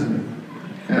changes.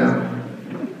 You know.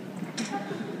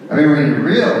 I mean, when you're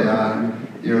real young,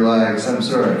 you're like some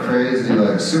sort of crazy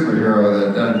like superhero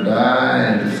that doesn't die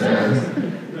and just has, you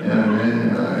know what I mean?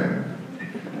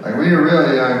 Like when you're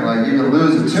really young, like you can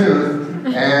lose a tooth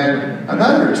and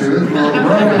another tooth will grow in your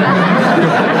head.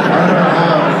 I don't know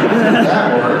how that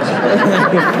works, but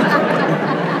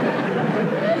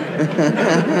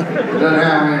it doesn't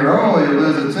happen when you're old. You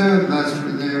lose a tooth, and that's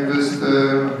you just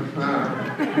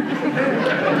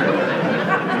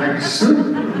make soup.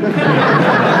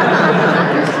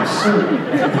 Get some soup.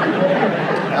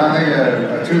 I think a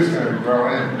tooth's going to grow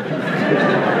in.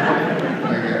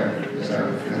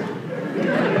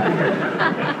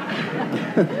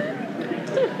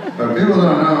 But people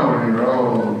don't know when you're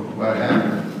old what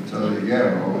happens until you get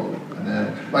old. And then,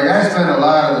 like I spend a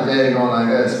lot of the day going like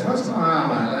this. What's going on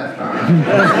with my left arm?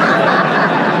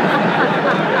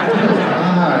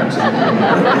 What's going on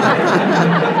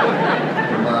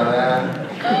about that?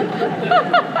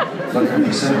 Looking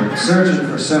for symptoms, searching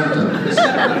for symptoms.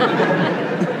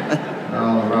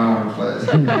 All the wrong place.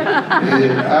 The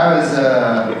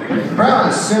problem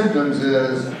with symptoms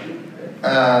is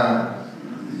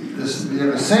you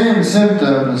have the same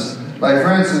symptoms. Like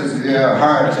for instance, if you have a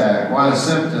heart attack, one of the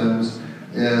symptoms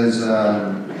is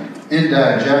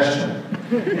indigestion.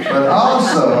 But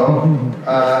also,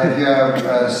 if you have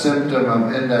a symptom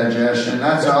of indigestion,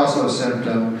 that's also a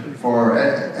symptom for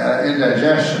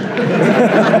indigestion.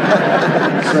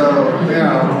 So, you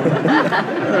know,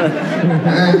 and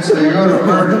then so you go to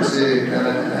emergency and you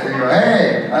go,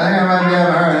 hey, I think I might be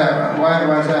having a heart attack.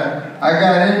 Why's that? I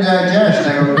got indigestion.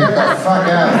 I go, get the fuck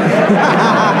out.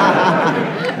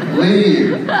 Leave.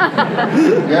 You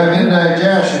have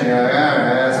indigestion. You're like, all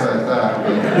right, that's what I thought.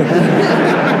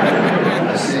 I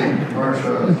see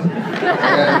commercials.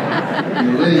 And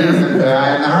you leave and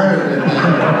die in the heart of it.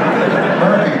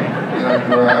 Parking,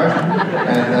 garage.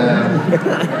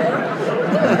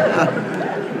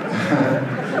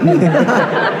 And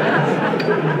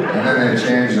then they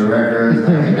changed the records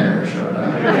and he never showed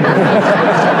up.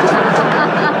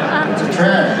 It's a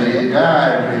tragedy. He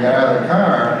died when he got out of the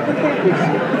car.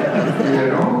 If he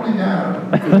had only got him.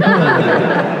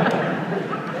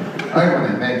 I like when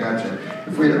they make that shit.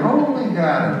 If we'd only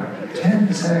got him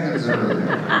 10 seconds earlier,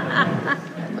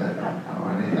 they don't know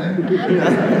anything.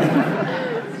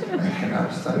 Making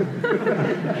up stuff.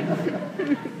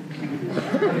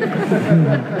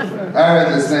 I read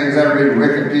this thing, because I read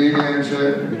Wikipedia and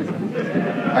shit.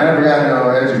 I never got no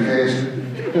education,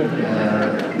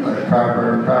 like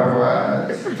proper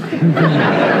wise.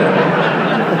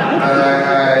 But I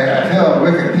feel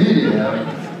Wikipedia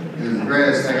is the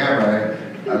greatest thing ever.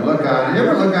 I look on it. You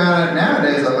ever look on it?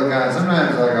 Nowadays I look on it.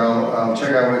 Sometimes like I'll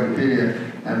check out Wikipedia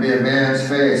and be a man's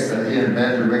face that he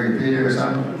invented Wikipedia or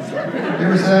something. You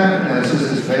ever see that? And it's just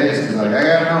his face. He's like, I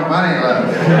got no money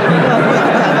left.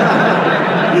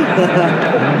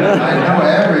 I know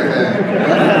everything.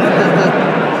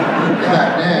 God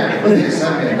damn, you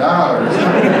send me $1 or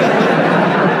something.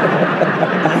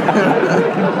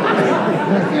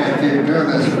 I can't keep doing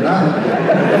this for nothing.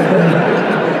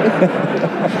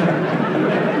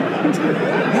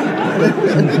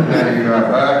 Now you go,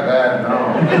 fuck that, no.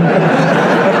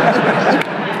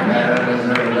 That doesn't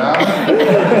deserve $1.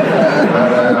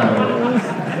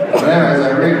 But anyways, I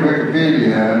read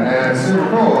Wikipedia, and it's super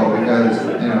cool because,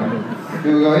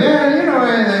 people go, yeah, you know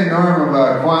anything, Norm,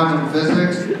 about quantum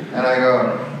physics? And I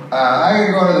go, I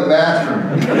can go to the bathroom.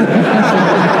 And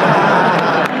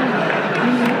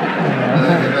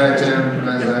then I get back to him,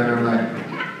 and I'm like,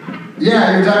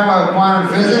 yeah, you're talking about quantum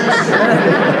physics?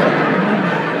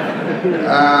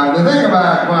 The thing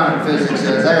about quantum physics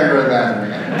is I gotta go to the bathroom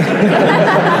again. I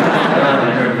don't have a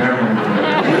good memory for it.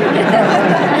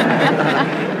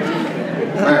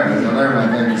 Anyways, I learned my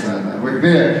things on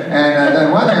Wikipedia. And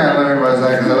then one thing I learned was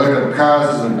because I looked up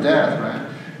causes of death, right?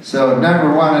 So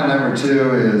number 1 and number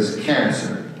 2 is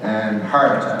cancer and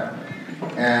heart attack.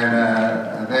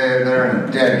 And they're in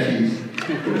a dead heat.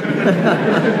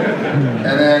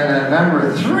 And then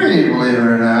number 3, believe it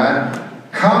or not,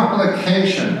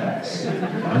 complications.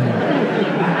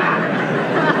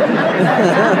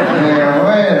 And you go,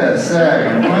 wait a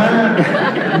second, what?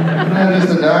 Isn't that just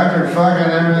the doctor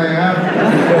fucking everything up?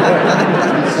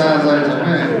 It sounds like to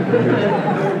me.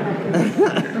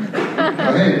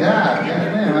 Oh, hey, Doc,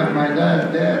 goddamn, my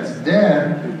dad's dead. it's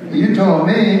dead. You told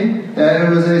me that it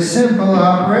was a simple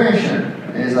operation.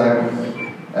 And he's like,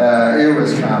 it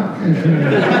was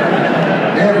complicated.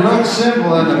 It looked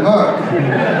simple in the book.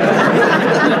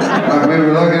 When we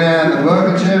were looking at the book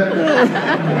and shit,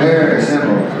 very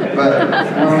simple. But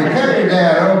when we cut your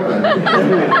dad open,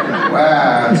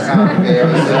 wow, it's complicated. It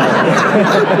was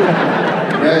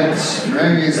red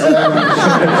stringy stuff.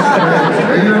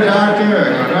 Are you a doctor? I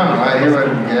go, no, he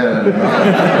wouldn't get it.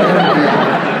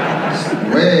 It's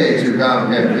way too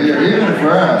complicated. Even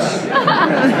for us,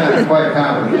 it's quite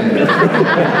complicated.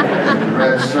 The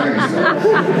red stringy stuff.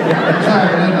 It's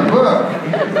not even in the book.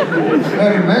 It's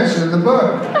not even mentioned in the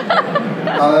book.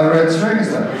 All that red stringy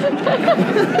stuff.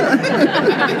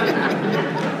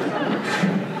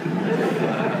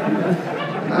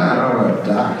 I don't know about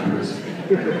doctors.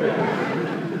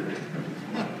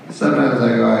 Sometimes I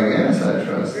go, I guess I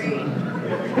trust them.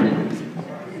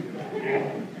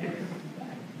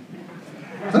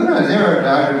 Sometimes you ever a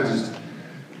doctor just,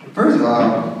 first of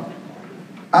all,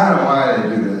 I don't know why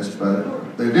they do this,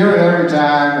 but they do it every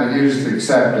time and you just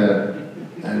accept it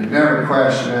and you never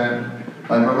question it.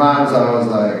 Like my mom's always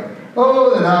like, oh,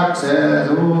 the doc says,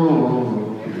 oh.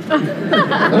 The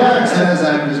doc says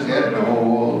I'm just getting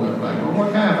old. I'm like, well,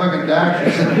 what kind of fucking doctor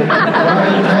said, why are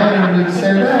you paying him to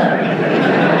say that?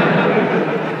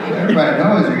 Everybody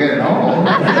knows you're getting old.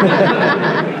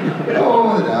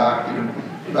 Oh, the doctor.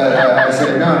 But I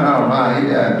say, no, Ma, you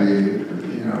gotta be,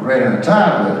 right on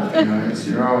top of it. It's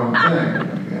your own thing.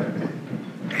 You gotta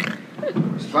be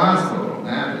responsible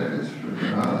nowadays for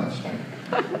all that shit.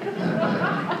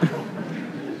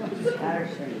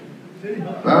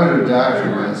 I went to a doctor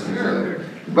once.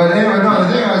 But anyway, no, the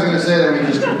thing I was going to say that we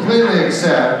just completely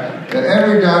accept that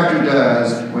every doctor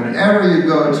does whenever you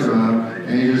go to him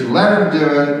and you just let him do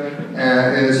it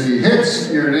is he hits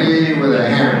your knee with a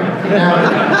hammer. Now,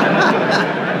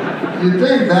 you'd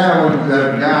think that would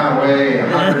have gone away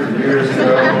 100 years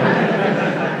ago,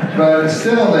 but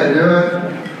still they do it.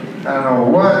 I don't know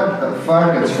what the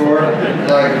fuck it's for.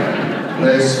 Like,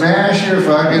 they smash your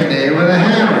fucking knee with a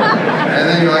hammer. And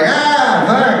then you're like, ah,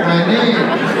 fuck, my knee.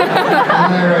 And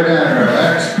they're right there.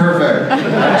 That's perfect.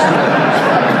 Excellent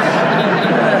response.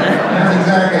 That's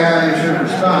exactly how you should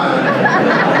respond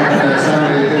when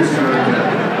somebody hits you with a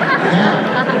hammer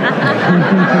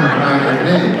on your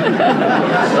knee.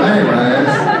 So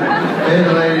anyways, pay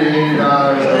the lady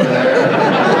 $80 over there.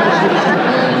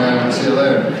 And we'll see you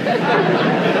later.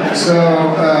 So, I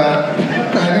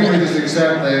think we just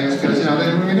accept things because,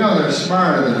 we know they're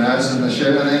smarter than us and the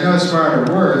shit, and they know smarter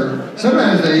words.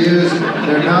 Sometimes they use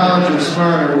their knowledge of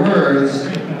smarter words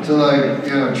to,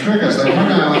 trick us. Like one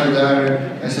time I went to the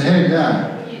doctor, I said, hey, Doc,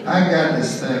 I got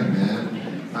this thing, man.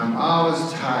 I'm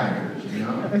always tired,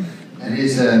 And he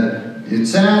said, it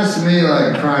sounds to me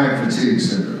like chronic fatigue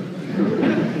syndrome.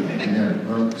 And he had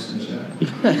books and shit.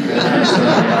 And so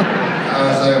I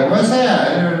was like, what's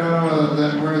that? I don't know what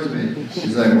that words mean.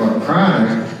 He's like, well, chronic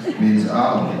means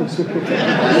always.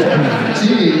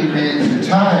 Fatigue means you're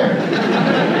tired.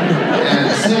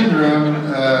 And syndrome,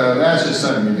 that's just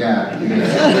something you got.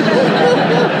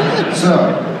 So,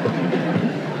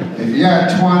 if you got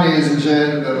 20s and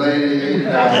shit, the lady,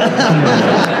 like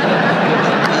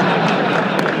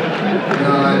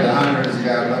the hundreds, you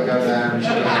gotta look up that and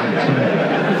shit.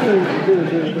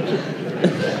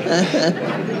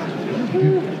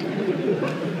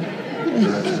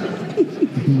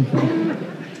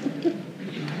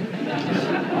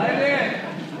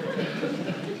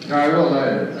 No, I will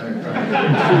light it. I'm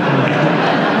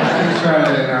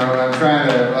trying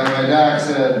to, like my doc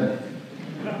said,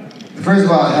 first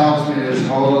of all, it helps me to just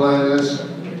hold it like this,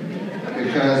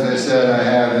 because they said I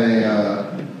have a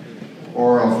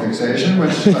oral fixation,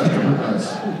 which,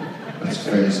 let's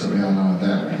face it, we all know what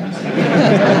that means.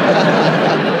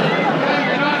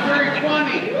 You're not very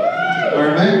funny.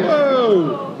 Pardon me?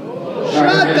 Whoa!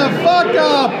 Shut the fuck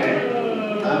up! I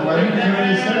didn't hear what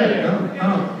he said.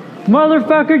 No.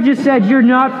 Motherfucker just said you're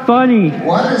not funny.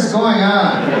 What is going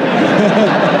on?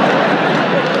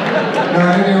 No,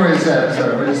 I didn't hear what he said. I'm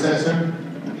sorry. What did he say, sir?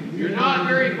 You're not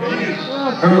very funny. Who?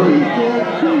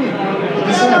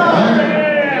 What's that, man?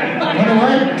 What do I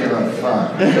give a fuck?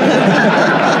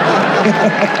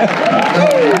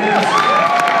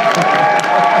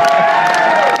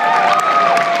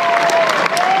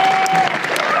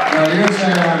 No, you're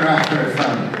saying I'm not very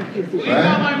funny. You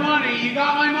got my money. You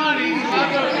got my money.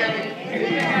 That's okay.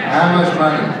 How much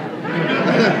money?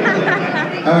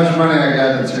 How much money I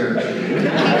got in church?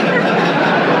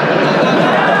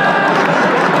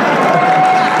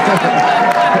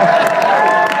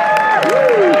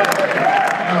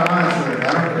 Honestly, I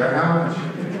don't care how much.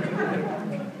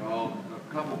 Well, a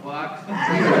couple fucks.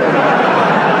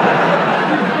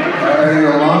 Are you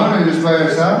alone or just by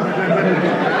yourself? Sometimes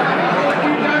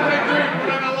I drink when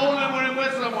I'm alone and when I'm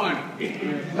with someone.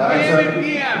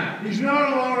 PM. He's not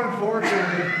alone,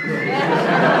 unfortunately.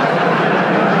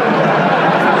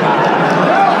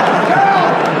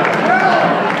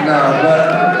 No,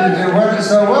 but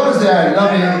so what was the idea? Let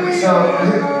me,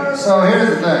 so here's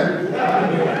the thing.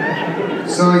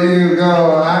 So you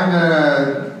go, I'm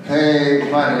gonna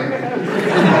pay money.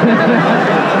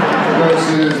 Go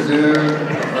see this dude,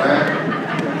 right?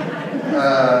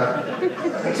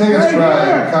 Tickets probably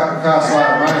cost a lot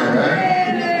of money, right?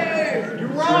 You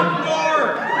rock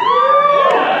Lord.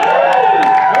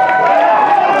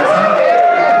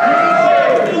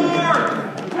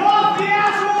 Drop the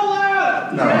asshole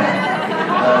out. No.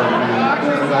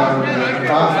 That would be an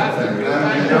awful thing.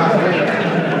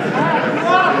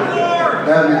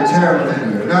 That would be a terrible thing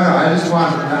to do. No, I just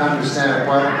wanted to understand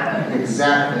what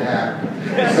exactly happened.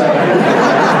 So,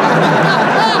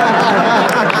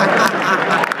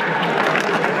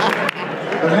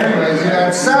 but anyways,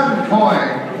 at some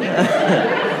point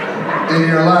in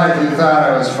your life, you thought I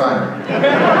was funny.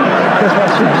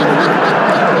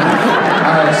 I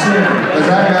assume, because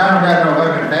I don't got no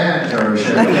fucking banjo or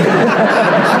shit.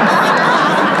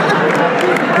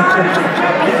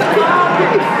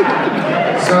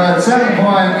 So at some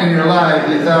point in your life,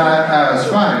 you thought I was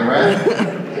funny, right?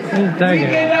 Weekend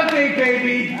update,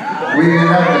 baby. Weekend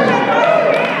update.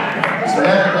 So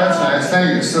that's nice, thank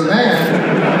you. So then,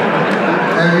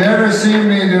 have you ever seen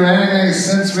me do anything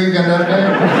since Weekend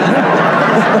Update?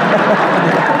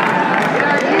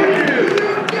 Yeah, you do.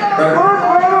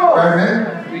 Pardon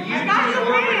me? The YouTube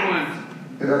Orbit ones.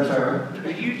 I'm sorry, what?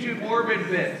 The YouTube Orbit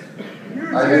bits.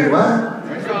 I did what?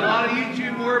 I saw a lot of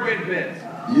YouTube Orbit bits.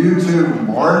 YouTube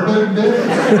morbid bits?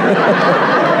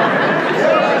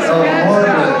 Oh, morbid.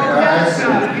 I see. You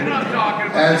know what I'm talking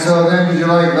about. And so then, did you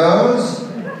like those?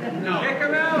 No. Check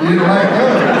them out. You didn't like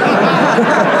those?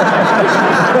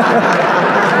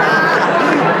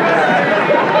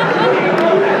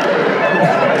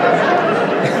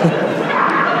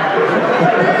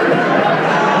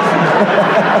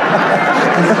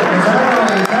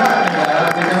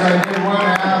 Because I did one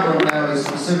album that was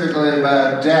specifically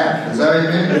about death. Is that what you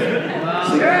mean?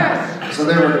 Yes. So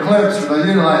they were clips, but you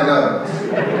didn't like those.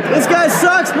 This guy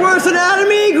sucks worse than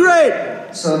Anatomy, great!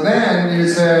 So then you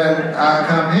said, I'll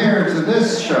come here to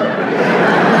this show.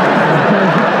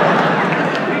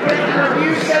 Because your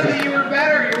review said that you were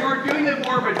better. You weren't doing the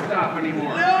morbid stuff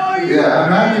anymore. Yeah, I'm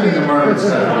not doing the morbid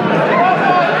stuff.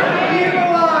 Keep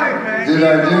alive, man.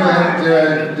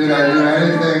 Did I do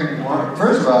anything more?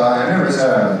 First of all, I never said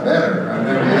I was better. I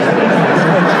never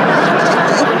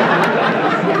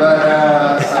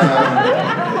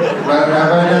but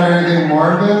have I done anything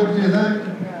morbid, do you think?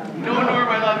 No, Norm,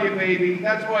 I love you, baby.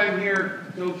 That's why I'm here.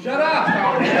 So shut up. I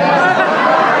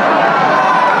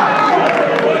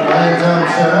didn't tell him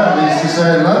shut up. At least he said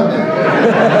he loved me.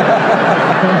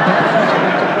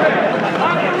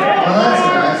 Well, that's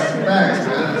nice. Thanks,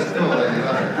 man. It's cool that you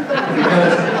love me.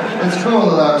 Because it's cool to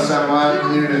love someone,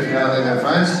 even if you don't think they're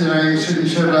fine. You know, you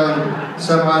should love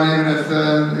someone even if they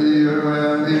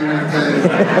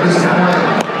disappoint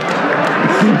you.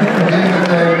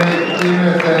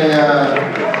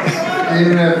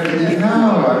 No,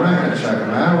 I'm not going to check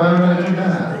them out. Why would I do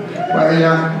that? Well,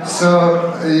 yeah. So,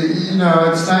 you know,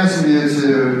 it's nice of you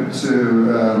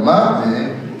to love me,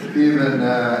 even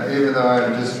though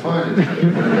I'm disappointed.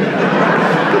 You know,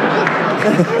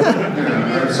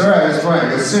 I'm sorry I was disappointed,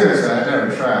 because seriously, I never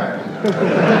tried.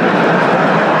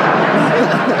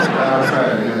 I'll try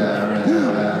to do that.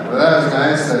 Well, that was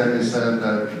nice that you said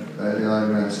that you like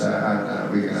me on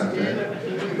Weekend Update.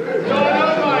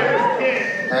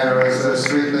 And it was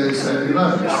sweet that you said you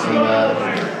loved me. So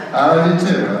I love you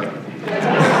too.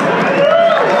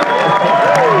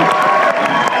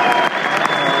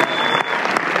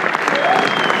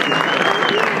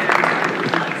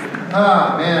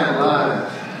 Oh man, alive.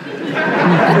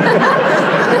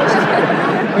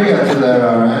 We got through that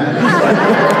all right.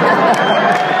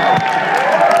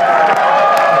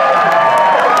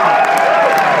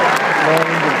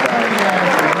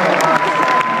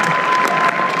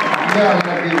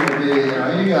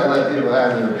 You gotta let people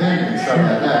have their opinion and stuff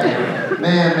like that.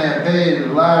 Man paid a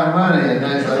lot of money, and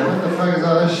then it's like, what the fuck is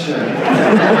all this shit?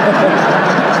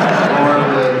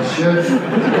 Morbid shit.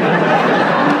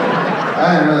 I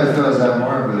didn't really feel it was that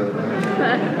morbid. But...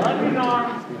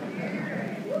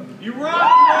 You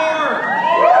rock more!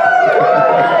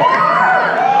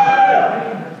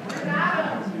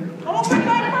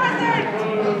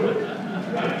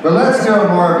 But let's do a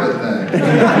morbid thing.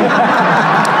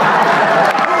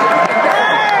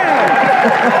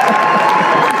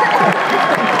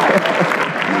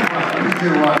 Do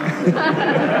one.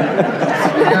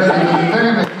 Because the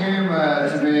thing that came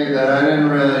to me that I didn't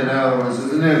really know was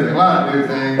a lot of new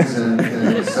things in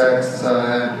sex and stuff like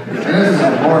that. And this is a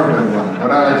morbid one,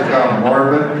 what I like to call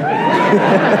morbid.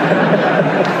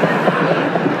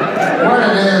 What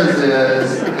it is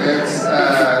it's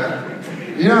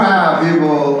you know how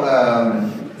people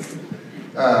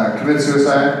commit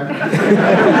suicide?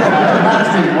 Not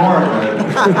to be morbid.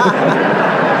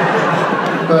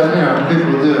 But, you know,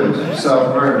 people do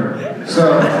self-murder. So,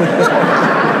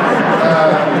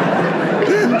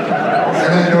 and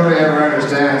then nobody ever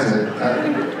understands it.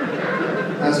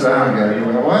 That's what I don't get. You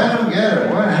go, well, I don't get it.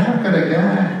 What? How could a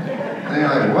guy? And you're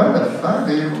like, what the fuck?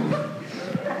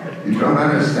 You don't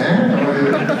understand?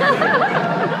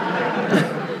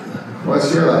 What's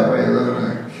your life? What, you live in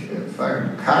a fucking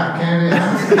cotton candy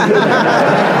house?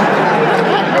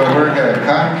 Go work at a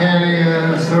cotton candy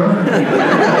store?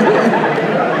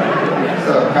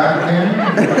 So, cotton candy?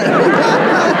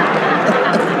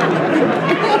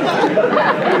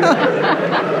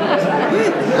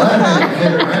 Life ain't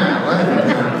kidding around.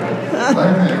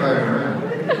 Life ain't fucking around.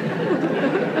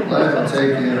 Life will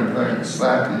take you and fucking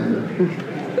slap you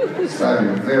very,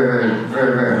 very,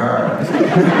 very, very hard.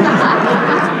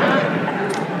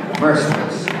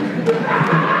 Merciless.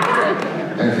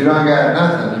 And if you don't got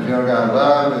nothing, if you don't got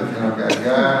love, if you don't got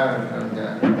God, if you don't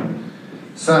got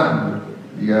something,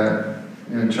 you're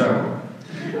in trouble.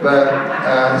 But,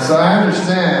 so I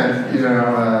understand, you know,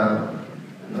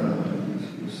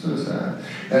 suicide.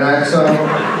 And so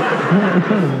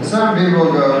some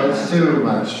people go, it's too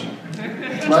much.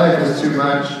 Life is too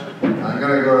much. I'm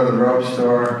going to go to the rope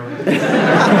store.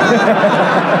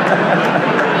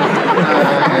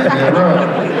 And get a rope.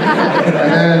 And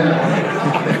then,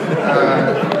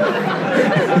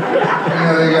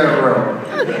 they get a rope.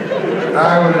 I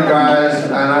would advise,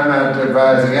 and I'm not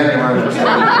advising anyone,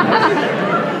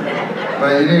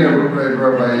 but you need a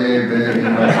rope by yay big. You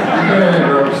go to any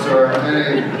rope store, any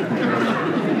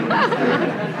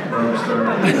rope store.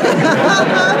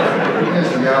 There's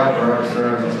some Yelp rope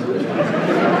stores.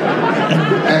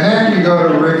 And then you go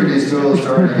to a rickety stool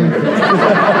store and you get a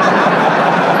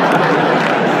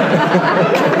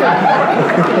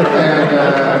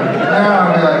and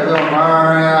I'll be like Bill Maher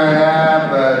and all that,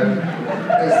 but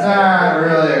it's not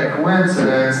really a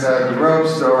coincidence that the rope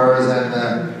stores and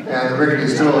the rickety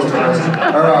stool stores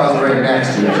are always right next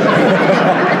to each other.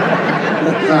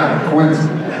 It's not a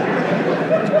coincidence.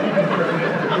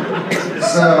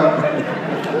 So,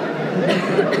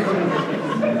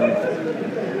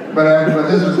 but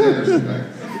this was the interesting thing.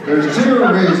 There's two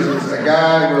reasons a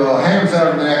guy will hang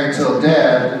himself in the neck until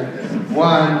dead.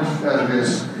 One, as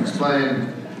we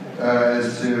explained,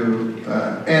 is to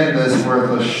end this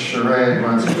worthless charade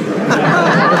once and for all.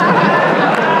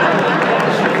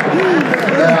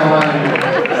 That one,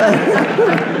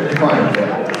 point.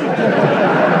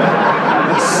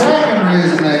 The second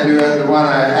reason they do it, the one I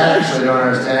actually don't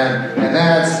understand, and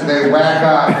that's they whack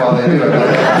off while they do it.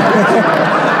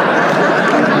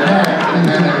 And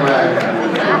then they whack off.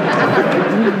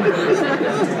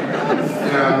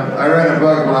 You know, I read a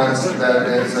book once that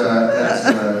it's a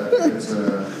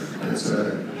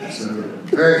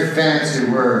very fancy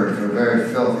word for a very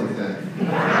filthy thing.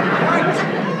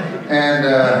 And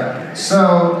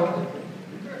so,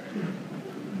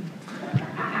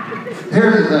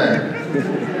 here's the thing.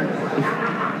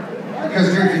 Because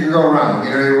you can go wrong. You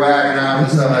know, you're whacking off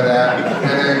and stuff like that, and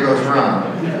then it goes wrong.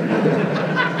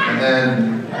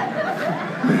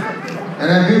 And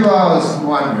then people always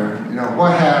wonder, you know,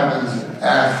 what happens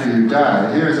after you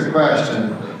die? Here's a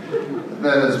question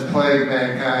that has plagued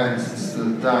mankind since the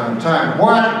dawn of time.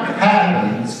 What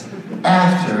happens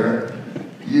after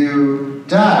you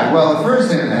die? Well, the first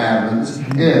thing that happens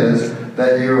is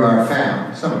that you are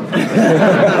found. Some of you.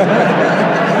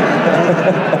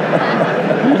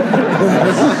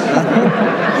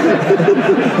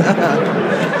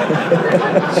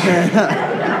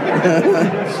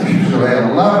 It's usually a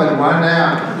loved one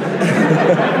now.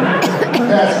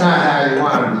 That's not how you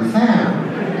want to be found.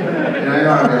 You know, you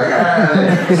want to be like,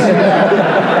 see that?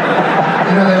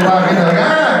 You know, they walk in, they're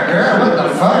like, girl, what the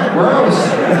fuck, gross.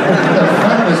 What the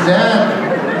fuck was that?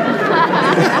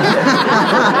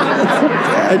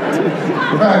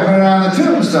 Probably put it on the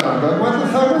tombstone, but what the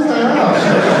fuck was that? Oh,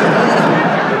 shit.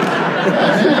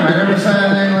 God damn, I never said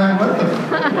anything like, what the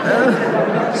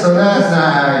fuck? So that's not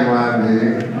how you want to be.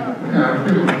 You know,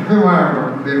 people want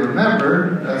to be remembered.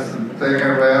 That's the thing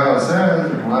everybody always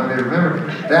says. You want to be remembered.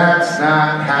 That's not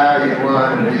how you want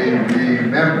to be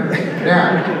remembered.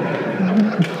 Now,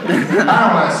 I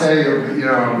don't want to say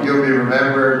you'll be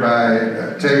remembered by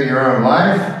taking your own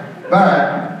life, but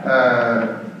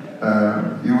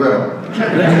you will.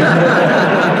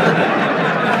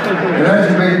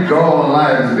 That's your big goal in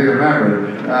life, is to be remembered.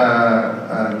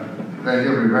 Then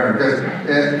you'll be remembered.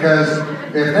 Because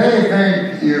if they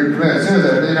think you commit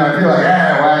suicide, you know, if you're like,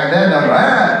 why? Then they'll go,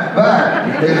 but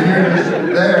if you're just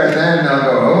there, then they'll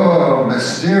go, oh,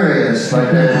 mysterious. Like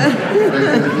they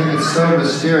think it's so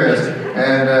mysterious.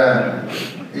 And,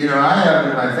 you know, I have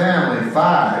in my family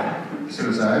 5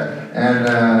 suicides, and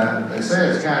they say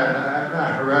it's kind of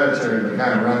not hereditary, but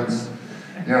kind of runs,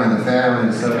 you know, in the family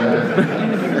and stuff.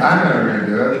 I'm never going to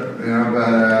do it, you know, but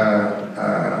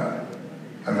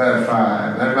I've had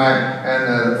 5, and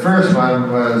the first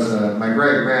one was my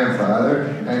great-grandfather,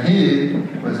 and he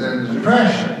was in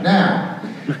depression. Now,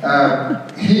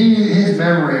 his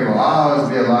memory will always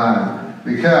be alive,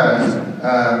 because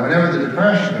whenever the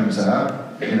depression comes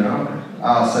up, you know,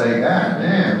 I'll say, God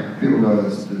damn, people go,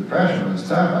 the depression was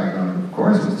tough. I go, of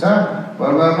course it was tough.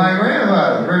 What about my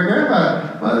grandfather,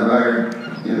 great-grandfather,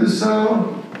 motherfucker? He was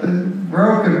so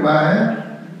broken by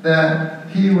it that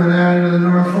he went out into the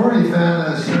North Fork. He found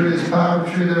the sturdiest poplar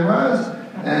tree there was,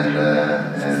 and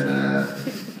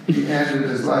he ended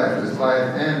his life. His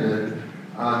life ended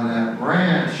on that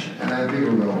branch, and then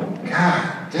people go,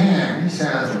 God damn, he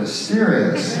sounds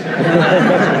mysterious.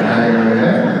 And I go,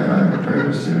 yeah, I'm a pretty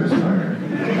mysterious fucker.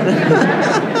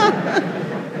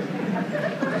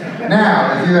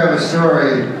 Now, if you have a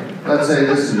story, let's say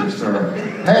this is your story.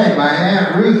 Hey, my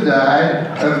Aunt Ruth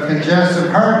died of congestive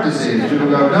heart disease. People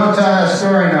go, don't tell that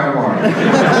story no more.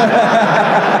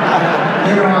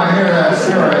 You don't want to hear that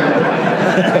story.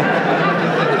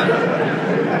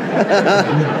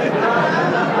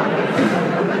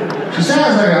 She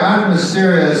sounds like an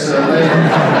unmysterious lady.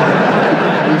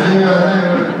 Would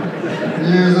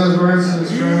you use those words in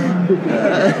this room?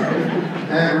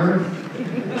 Aunt Ruth?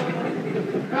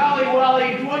 Golly, Wally,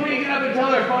 do you want me to get up and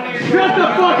tell her funny or Shut the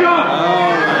fuck up!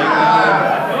 Oh my God.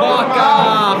 Fuck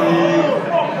off!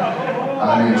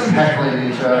 Audience heckling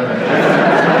each other.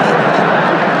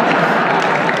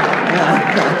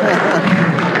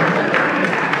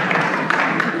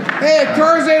 Hey, if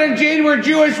Tarzan and Jane were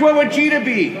Jewish, what would Cheetah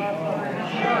be?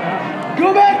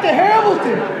 Go back to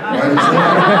Hamilton!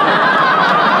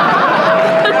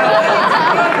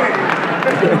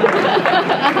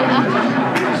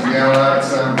 Just yell out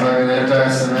some fucking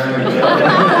anti-Semitic joke.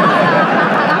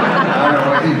 I don't know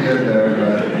what he did there,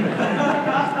 but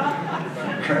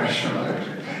crash life.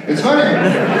 It's funny.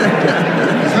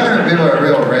 It's funny when people are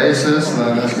real racist,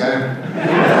 like this guy.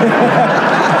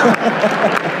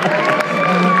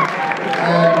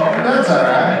 That's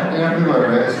alright. You know, people are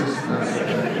racist.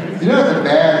 You know what the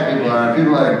bad people are?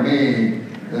 People like me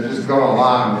that just go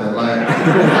along with it. Like,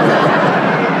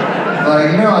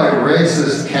 you know, like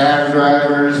racist cab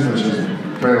drivers, which is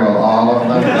pretty well all of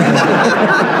them.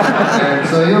 And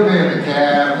so you'll be in the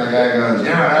cab, and the guy goes, you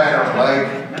know what I don't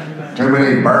like? Too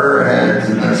many burr heads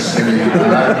in this city. I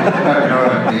don't know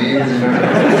what it means, you know.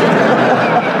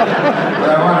 But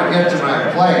I want to get to my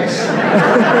place.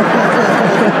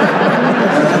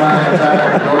 That's my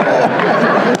entire goal.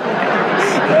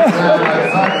 Sound like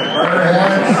fucking burr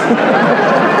heads?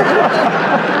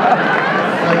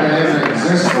 Like they even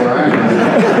exist for anyway.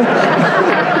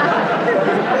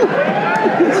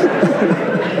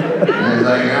 And he's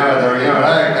like, you know what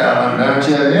I call them, don't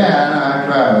you? Yeah, no, I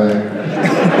probably.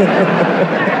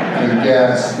 Good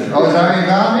guess. Oh, is that what you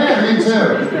call them? Yeah, me too.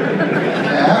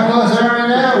 Yeah, how close are we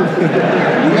now?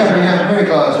 We gotta be getting pretty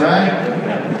close, right?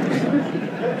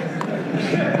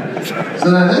 So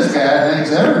then this guy thinks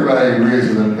everybody agrees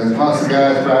with him, because most of the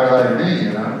guys probably like me,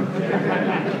 you know?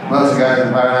 Most of the guys are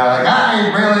probably not like, I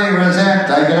really resent,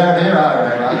 I get out here, all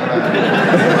right, I'll get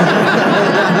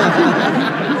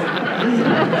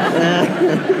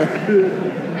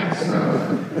So,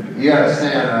 you gotta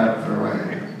stand up for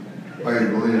what you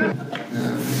believe in.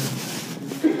 Yeah.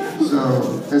 So,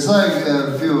 it's like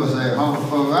people say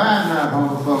homophobic. I'm not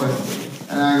homophobic.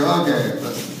 And I go, okay,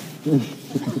 listen.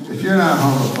 If you're not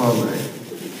homophobic,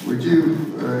 would you,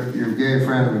 your gay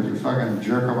friend, would you fucking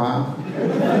jerk him off?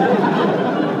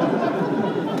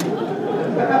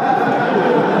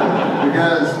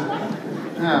 Because,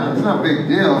 it's no big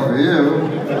deal for you.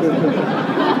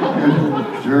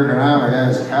 You're jerking off a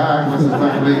guy's cock, what's the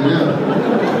fucking big deal?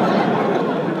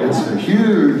 It's a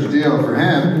huge deal for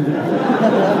him.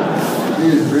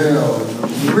 He's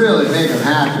really make him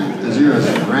happy, because you're his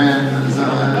friend and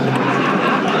stuff like that.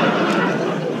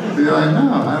 But you're like, no,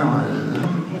 I don't want to do that.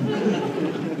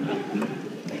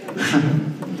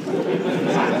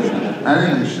 I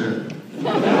think you should.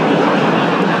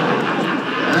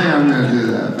 I think I'm going to do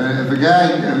that. But if a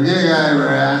gay guy ever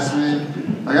asks me,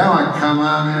 Like, I want to come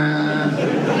on there,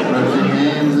 but if he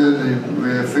names it,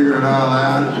 we figure it all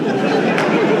out. I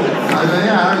go,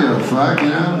 yeah, I don't give a fuck,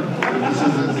 you know?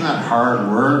 It's not hard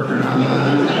work or nothing.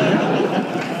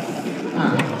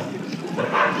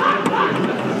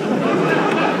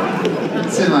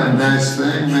 It seemed like a nice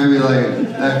thing. Maybe like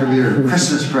that could be your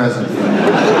Christmas present.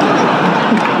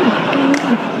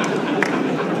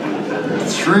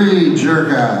 3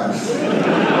 jerk-offs.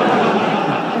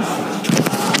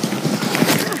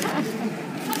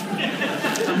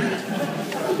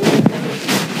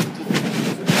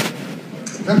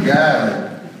 Some guy, like,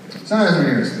 sometimes when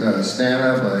you stand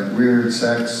up, like weird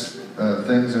sex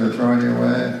things that are thrown your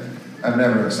way, I've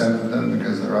never accepted them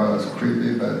because they're always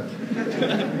creepy, but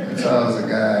it's always a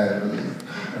guy with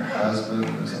her husband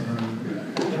or something.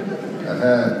 I've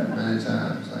had many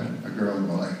times, like a girl will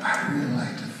go like, I really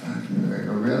like to fuck you. I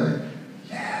go, really?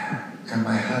 Yeah. And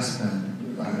my husband.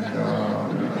 I go,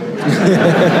 oh, no.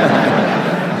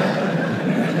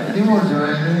 He won't do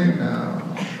anything? No.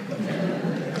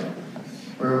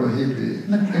 Where will he be?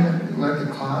 Like the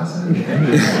closet? I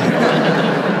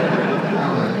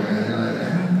don't like anything like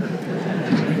that.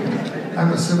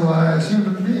 I'm a civilized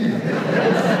human being.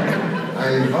 I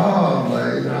evolved,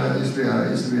 like, you know, I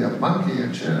used to be a monkey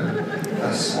and shit,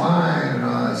 a swine and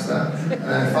all that stuff. And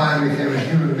I finally became a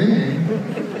human being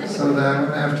so that I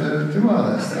wouldn't have to do all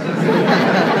that stuff.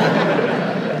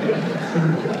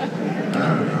 I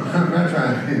don't know. I'm not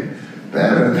trying to be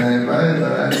better than anybody,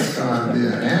 but I just don't want to be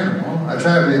an animal. I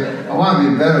want to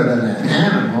be better than an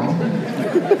animal.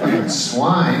 Fucking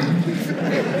swine.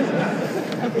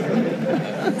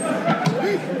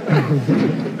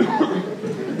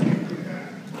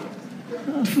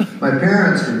 My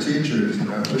parents were teachers, you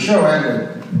know. The show ended,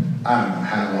 I don't know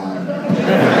how long ago.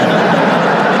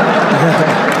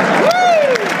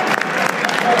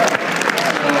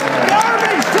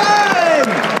 Garbage time!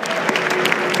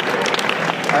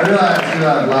 I realized you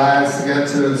have lives to get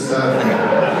to and stuff.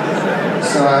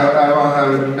 So I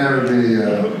would never be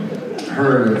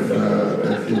hurt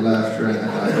if you left or anything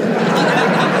like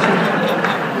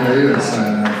that. You know, you didn't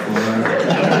sign up for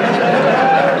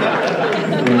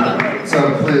it. So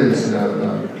please, you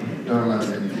know, don't let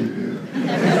me keep you.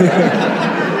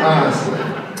 Honestly.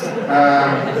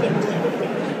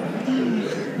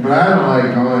 But I don't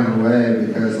like going away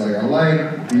because, like, I like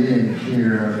being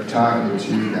here talking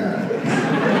to you guys.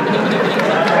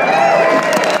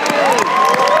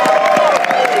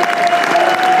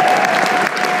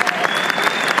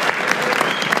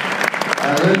 I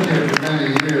lived here for many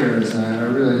years, and I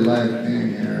really like being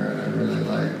here, and I really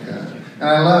like, and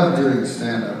I love doing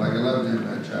stand-up. Like, I love doing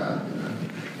my job.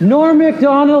 You know? Norm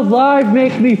Macdonald live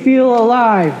makes me feel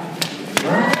alive.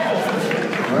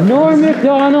 What? Norm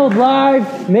Macdonald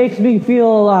live makes me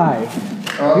feel alive.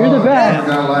 Oh, You're the best. Norm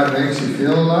Macdonald live makes you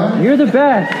feel alive? You're the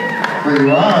best. But you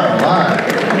are alive.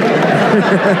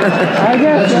 I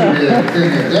guess That should be so. a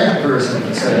thing a dead person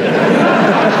to say.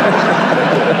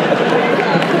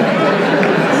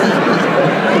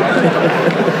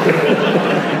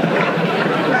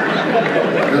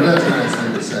 But that's a nice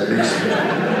thing to say. You're sweet.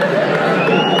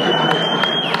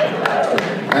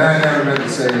 And I never meant to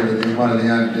say you were one of the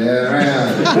undead. Right?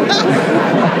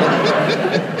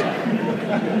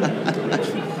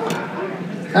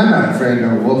 I'm not afraid of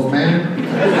no wolf man.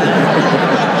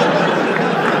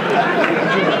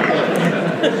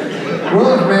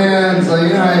 Wolfman's like, you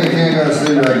know how you can't go to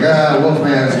sleep, you're like,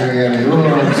 Wolfman's gonna get me. Ooh,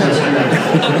 I'm so scared.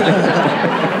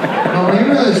 But when you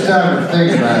really stop and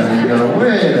think about it, you go,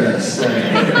 wait a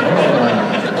second.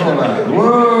 Hold on.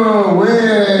 Whoa,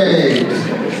 wait.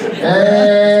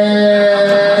 Hey.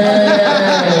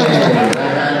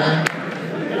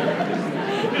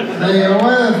 Now,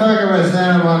 why the fuck am I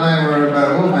standing up all night worried about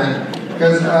a wolfman?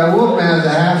 Because a wolfman is a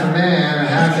half a man and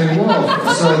half a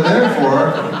wolf. So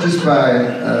therefore, just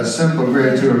by simple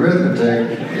grade 2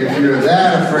 arithmetic, if you're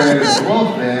that afraid of a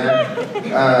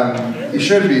wolfman, you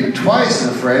should be twice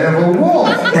afraid of a wolf.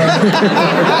 There's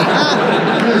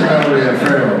nobody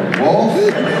afraid of a wolf.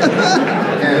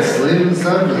 Can't sleep and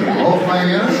stuff with a wolf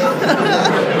hanging out.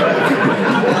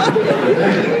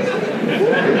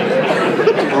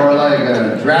 Or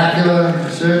like Dracula,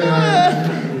 shit.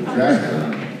 Dracula.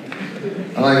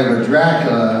 I like it, but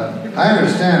Dracula, I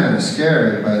understand it's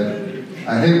scary, but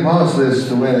I think mostly it's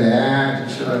the way they act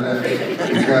and shit like that.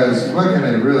 Because what can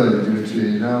they really do to you?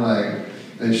 You know, like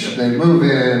they move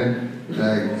in,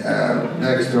 like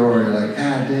next door, you're like,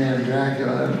 God damn,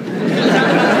 Dracula.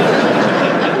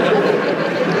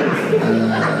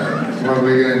 What are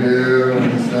we gonna do?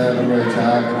 And stuff, everybody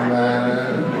talking about it.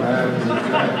 What happens if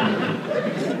Dracula?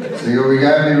 So you go, we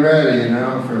got to be ready, you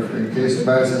know, for in case the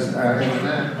bus is out here and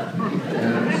that.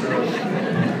 And so,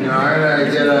 you know, I'm going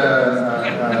to get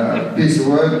a piece of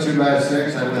wood,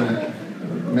 2x6. I'm going to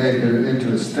make it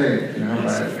into a steak, you know,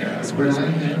 by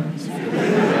whittling, you know.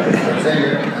 Take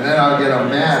it, and then I'll get a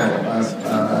mallet. You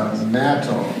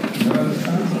know what it's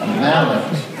called? A mallet.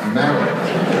 And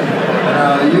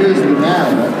I'll use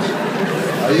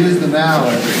the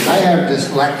mallet. I have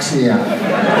dyslexia.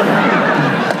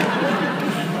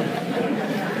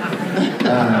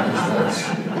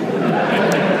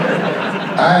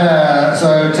 So I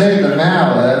would take the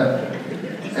mallet,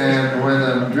 and when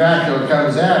the Dracula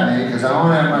comes at me, because I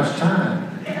won't have much time,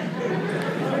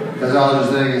 because I'll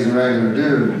just think he's a regular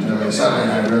dude until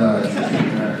suddenly I realize he's a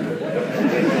Dracula.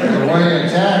 And when he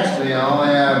attacks me, I'll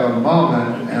only have a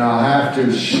moment, and I'll have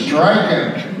to strike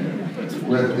him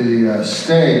with the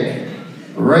stake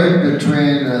right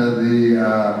between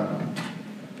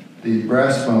the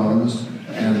breastbones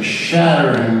and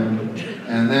shatter him,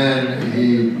 and then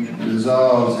he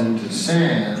dissolves into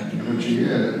sand, which he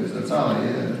is. That's all he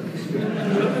is.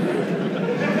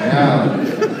 Yeah.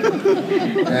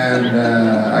 And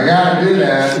I gotta do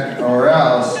that, or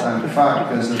else I'm fucked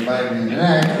because it'll bite me in the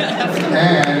neck,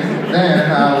 and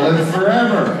then I'll live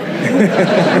forever.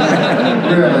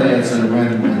 Really, it's a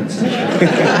win-win situation.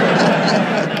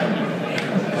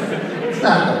 It's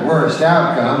not the worst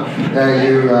outcome that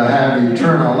you have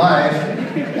eternal life,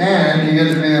 and you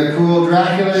get to be a cool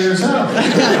Dracula yourself.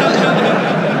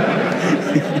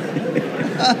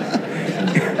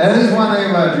 That is one thing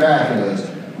about Draculas.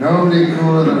 Nobody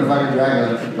cooler than a fucking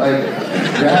Dracula. Like,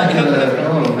 Dracula,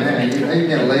 oh man, they can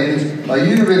get ladies. Like,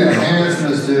 you could be the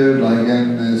handsomest dude, like,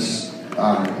 in this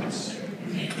audience.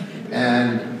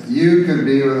 And you could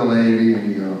be with a lady and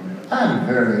you go, I'm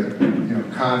very,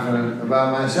 confident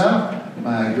about myself.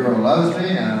 My girl loves me,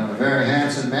 and I'm a very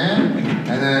handsome man.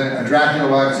 And then a Dracula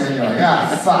walks in, you're like,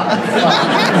 fuck.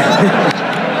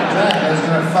 Dracula's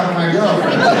gonna fuck my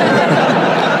girlfriend.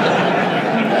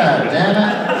 God damn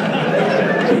it.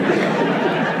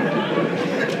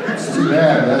 It's too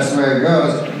bad, but that's the way it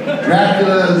goes.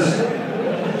 Dracula's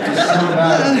just something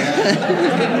about it,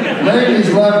 man. Ladies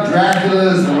love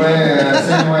Draculas the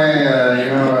same way,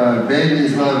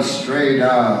 babies love stray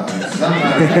dogs. Some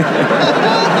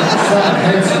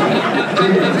hits them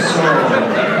deep in the soul.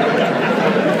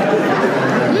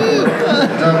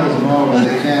 Doubles them over,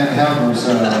 they can't help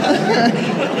themselves.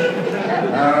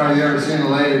 I don't know if you ever seen a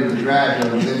lady with Dracula,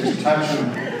 they just touch them.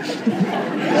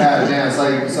 Yeah, damn,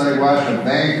 it's like watching a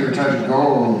banker touch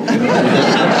gold.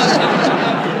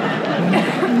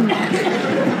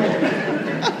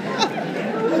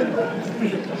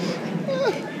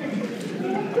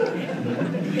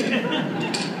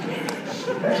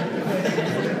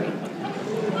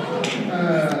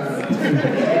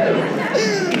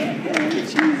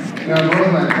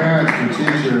 Both my parents were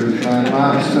teachers. My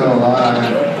mom's still alive,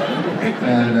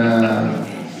 and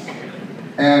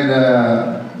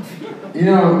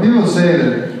people say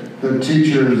that the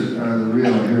teachers are the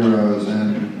real heroes,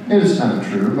 and it is not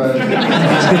true, but they're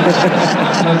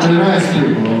nice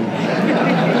people.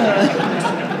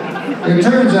 It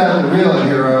turns out the real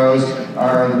heroes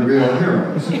are the real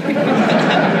heroes.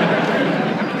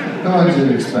 What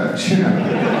you'd expect,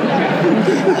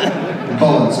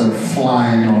 Bullets are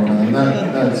flying over them.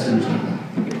 That's usually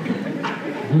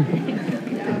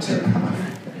the tip-off.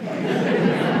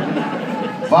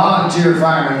 Volunteer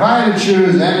fireman. If I had to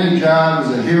choose any job as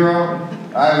a hero,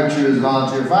 I would choose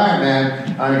volunteer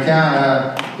fireman on account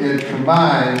of it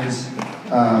combines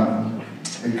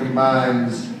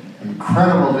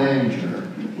incredible danger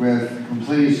with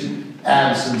complete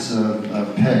absence of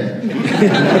pay.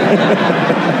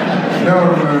 No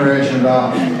remuneration at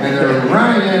all. And they're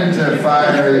running into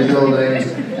fiery buildings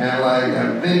and like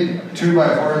a big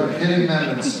 2x4, hitting them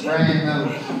and spraying them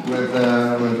with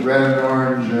red and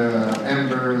orange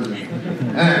embers.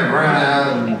 And they run out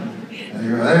and they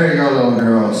go, there you go, little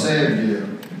girl, saved you.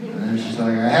 And then she's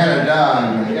like, I had a dog.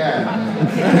 I'm like, yeah,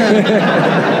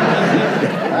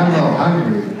 I'm a little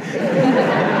hungry.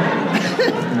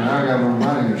 I got more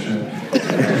money or shit.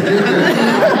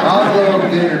 I'll go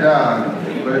get your dog,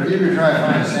 but if you could try to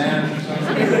find a sandwich or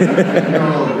something, you're a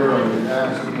little girl,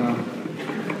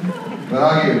 but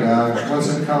I'll get your dog.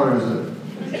 What color is it?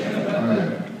 Okay.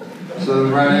 So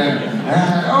they run in,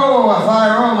 oh, a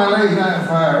fire, oh, my leg's not on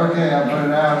fire. Okay, I'll put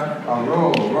it out, I'll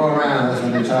roll around. That's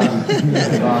what they tell me.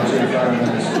 Volunteer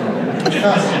firemen. It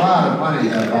costs a lot of money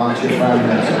to have volunteer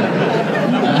firemen. I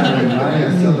don't have any money, I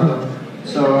still don't.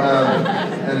 So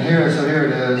here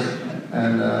it is,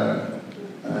 and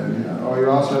you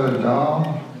also have a doll?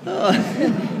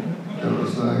 It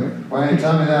was like, why didn't you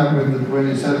tell me that when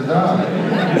you said a dog.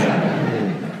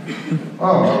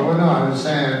 Oh, well, no, I was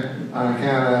saying on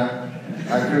account of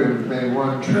I could have made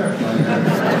one trip like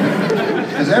that.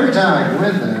 Because every time I go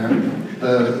in there,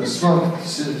 the smoke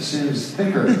seems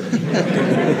thicker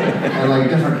and like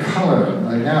different color.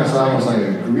 Like now it's almost like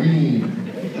a green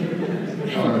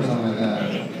color or something like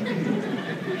that.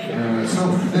 It's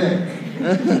so thick.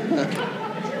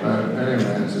 But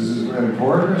anyways, is this red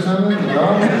pork or something? No,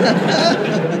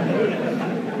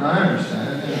 I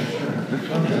understand. Yeah, sure.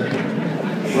 Okay.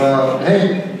 Well, hey,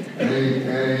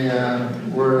 any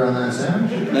word on that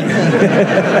sandwich?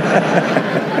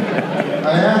 I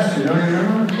asked you, don't you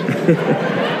remember?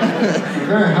 I'm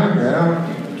very hungry. I don't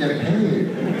get paid.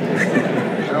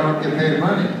 I don't get paid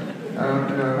money.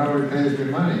 Nobody pays me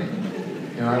money.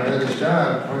 I've had this job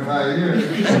 25 years.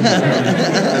 I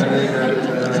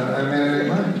made any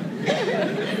money.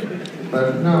 But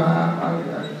no, I'll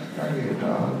get a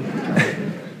dog.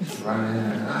 Run in,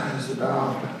 there's a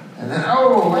dog. And then,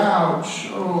 oh,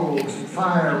 ouch! Oh, some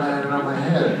fire landed on my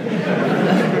head.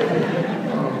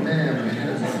 Oh, man, my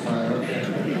head's on fire. Okay.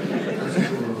 That's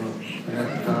cool. I got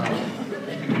the dog.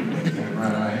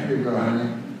 Right, here you go, honey.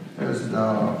 There's the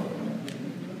dog.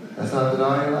 That's not the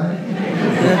dog you like?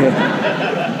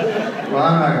 Well,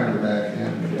 I'm not going to go back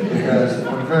in because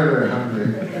I'm very, very hungry.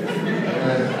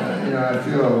 And, I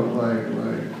feel like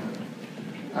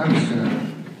I'm just going to...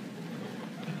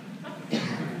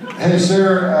 Hey, sir,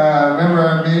 remember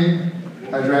our meeting?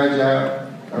 I dragged you out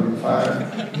over the fire.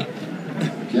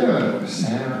 Do you have a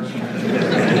sandwich?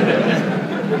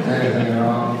 Anything at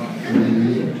all?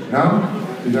 Maybe? No?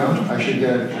 You don't? I should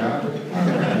get a job.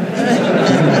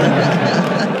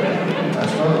 I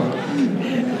suppose.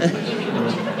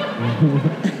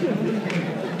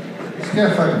 Let's get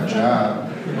a fucking job.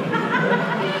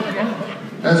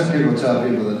 That's what people tell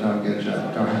people that don't get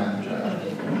jobs, don't have jobs.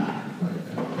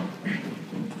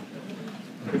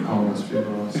 Homeless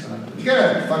people and stuff. Get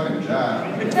a fucking job.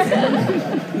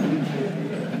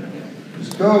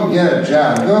 Just go get a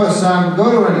job. Go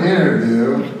to an interview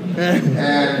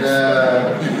and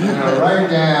write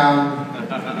down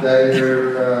that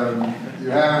you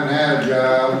haven't had a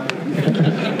job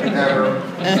ever,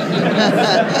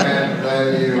 and that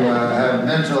you have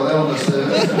mental illnesses,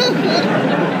 and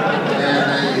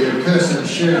that you piss and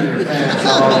shit in your pants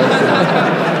all the time.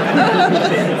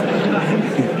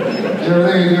 You ever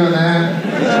think of doing that?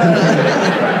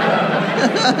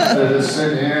 So just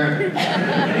sitting here in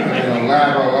a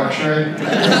lap of luxury,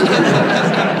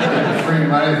 getting free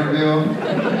money from people.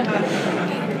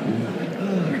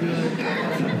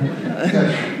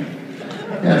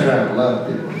 You gotta try to love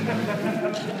people.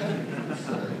 It's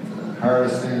the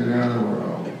hardest thing to do in the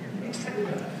world.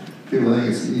 People think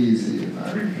it's easy,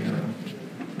 but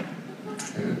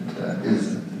it is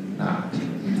not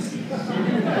easy.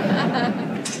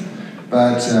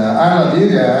 But I love you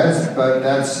guys, but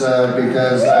that's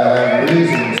because I have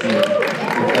reasons to.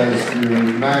 Because you're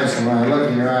nice, and when I look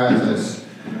in your eyes,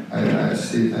 I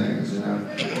see things,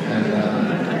 And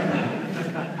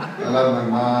I love my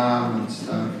mom and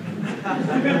stuff.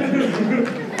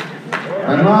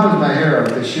 My mom's my hero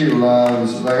because she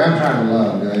loves, I'm trying to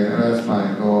love. That's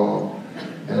my goal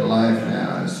in life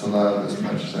now, is to love as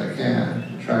much as I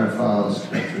can. Try to follow the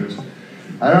scriptures.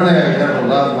 I don't think I could ever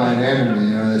love mine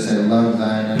enemy. They say love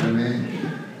thine enemy.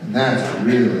 And that's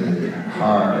really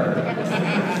hard.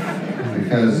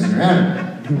 Because it's your enemy.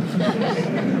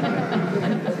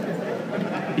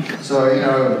 So,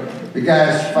 the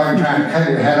guy's fucking trying to cut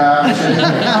your head off.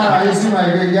 Saying, you seem like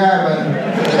a good guy, but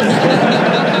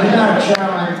you're not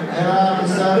chopping my head off and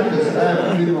stuff. Because I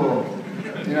have people,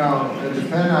 that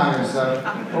depend on me and stuff.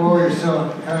 Oh, you're still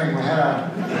cutting my head off.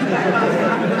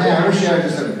 Man, I wish you had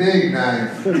just a big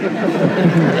knife.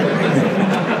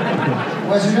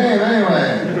 What's your name anyway?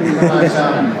 Come on,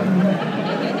 tell me.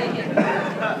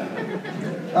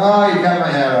 Oh, you cut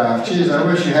my head off. Jeez, I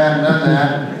wish you hadn't done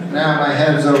that. Now my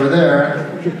head's over there.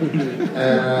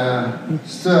 And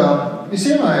still, you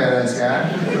seem like a nice guy.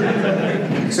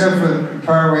 Except for the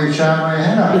part where you shot my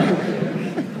head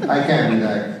off. I can't be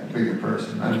that big a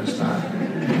person. I'm just not.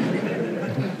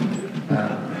 I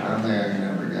don't think I can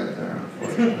ever get there,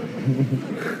 unfortunately.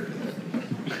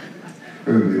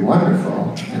 It would be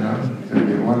wonderful, It would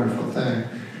be a wonderful thing.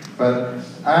 But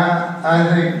I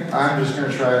think I'm just going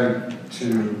to try to,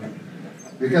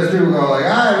 because people go like,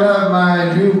 I love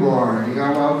my newborn. You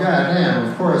go, well, goddamn,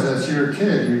 of course, that's your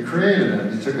kid. You created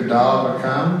him. You took a doll of a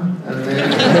cum and made it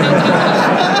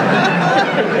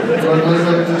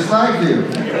look just like you.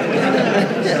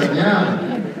 So, yeah.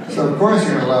 So, of course,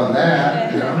 you're going to love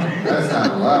that, That's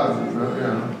not love,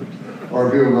 Or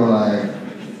people go like,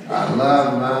 I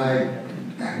love my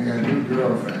I got a new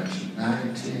girlfriend. She's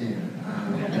 19. Oh,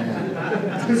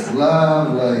 man. It's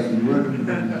love like you wouldn't.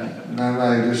 And I'm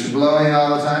like, does she blow you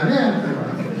all the time? Yeah.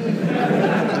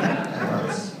 Well,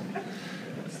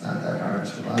 it's not that hard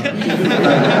to love.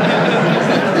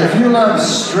 If you love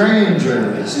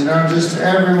strangers, you know, just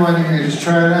everyone, you can just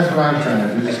try, that's what I'm trying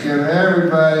to do. Just give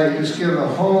everybody, just give the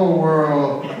whole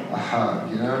world a hug,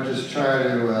 you know, just try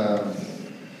to,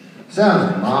 it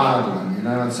sounds maudlin, you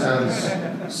know, it sounds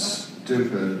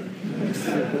stupid.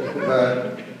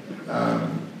 But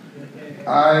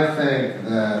I think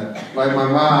that, like my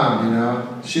mom, you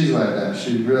know, she's like that.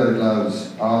 She really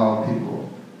loves all people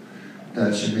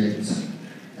that she meets.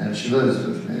 And she lives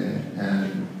with me.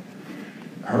 And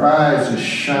her eyes just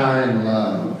shine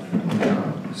love, you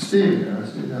know. Steve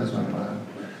knows my mom.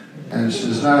 And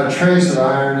there's not a trace of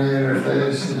irony in her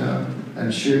face, you know.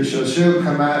 And she'll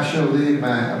come out, she'll leave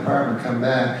my apartment, come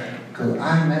back, go,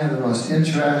 I met the most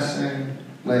interesting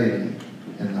lady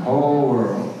in the whole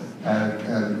world at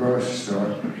the grocery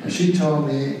store. And she told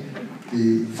me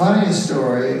the funniest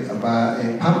story about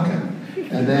a pumpkin.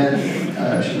 And then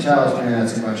she tells me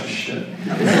that's a bunch of shit.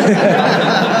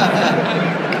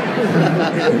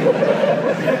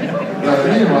 But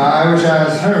meanwhile, I wish I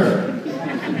was her.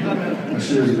 But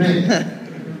she was me.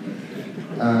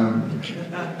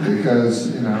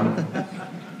 Because, you know,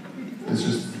 it's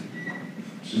just,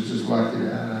 she's just lucky to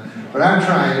have that. But I'm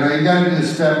trying, you know, you gotta do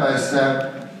this step by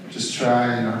step. Just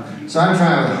try, you know. So I'm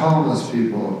trying with homeless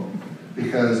people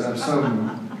because I'm so,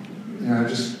 you know,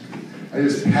 I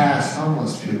just pass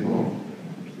homeless people.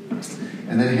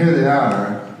 And then here they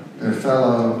are, their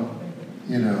fellow,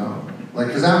 you know, like,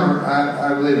 because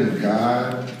I believe in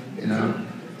God, you know.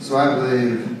 So I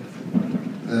believe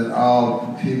that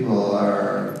all people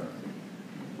are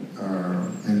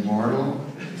immortal.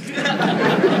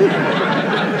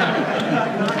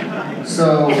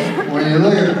 So when you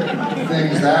look at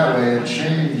things that way, it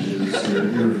changes your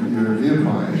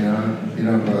viewpoint, you know. You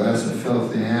don't go, that's a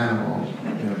filthy animal.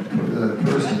 You know, the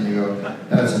person, you go,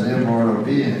 that's an immortal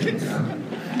being, you know.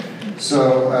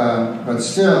 So, but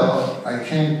still, I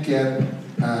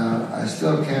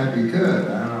still can't be good.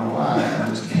 I don't know why, I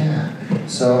just can't.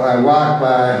 So I walk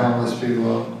by homeless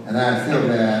people, and I feel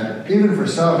bad, even for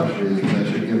selfish reasons. I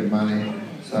should give money,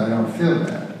 so I don't feel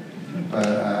bad.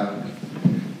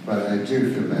 But I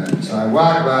do feel bad. So I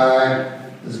walk by,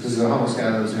 this is because the homeless guy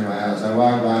lives near my house. I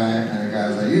walk by, and the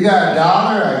guy's like, you got $1?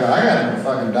 I go, I got no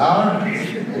fucking dollar.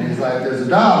 And he's like, there's $1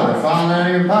 falling out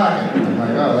of your pocket. I'm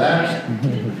like, oh,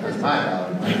 that's my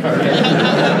dollar.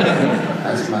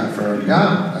 That's for a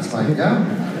gum. That's my gum.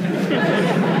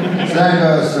 So then I go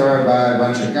to the store and buy a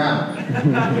bunch of gum.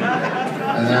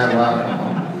 And then I walk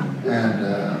home. And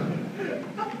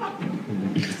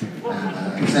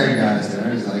the same guy's there.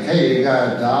 He's like, hey, you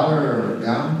got $1 or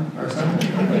gum or something?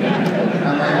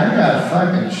 I'm like, I got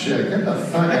fucking shit. Get the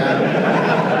fuck out of here.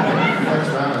 What's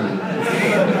wrong with you?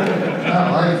 I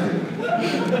don't like you.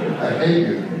 I hate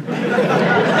you.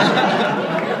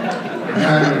 You're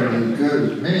not even good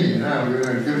with me, you know.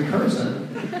 You're a good person.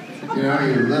 You know,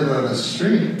 you live on the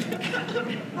street.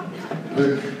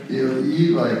 But you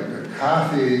eat like a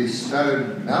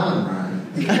coffee-studded melon rind.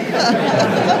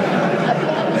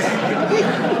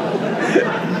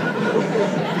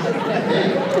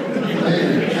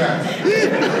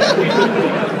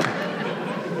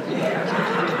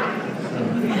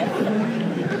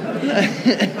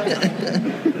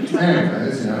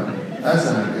 Anyways, you know, that's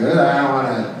not good. I don't want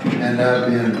to end up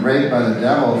being raped by the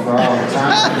devil for all the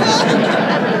time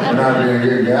for not being a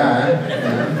good guy. You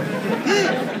know?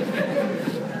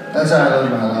 That's how I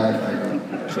live my life. I go,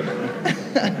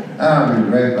 I don't want to be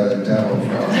raped by the devil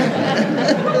for all the time.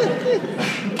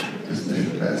 Just do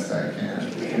the best I can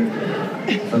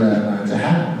for that not to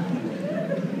happen.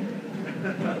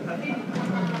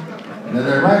 Now,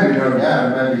 there might be no doubt, I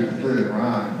might be completely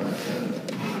wrong, but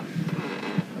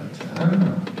I don't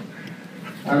know.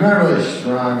 I'm not really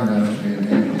strong enough to be an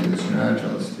atheist, you know, I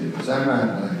told Steve, because I'm not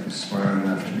like smart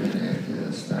enough to be an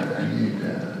atheist. I need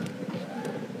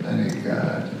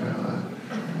God, you know.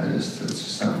 It's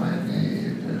just something I need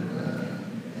in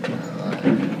my life.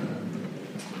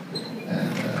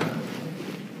 And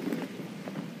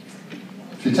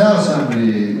if you tell somebody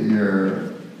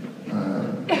you're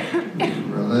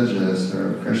religious or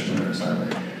a Christian or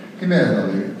something, you may as well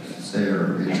say you're a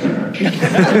retard.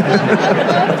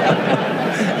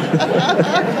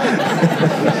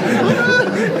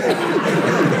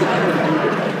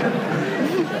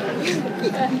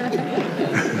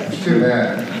 It's too bad.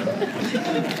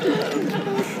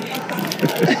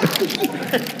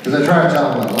 Because I try to tell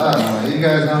them about love. I'm like, you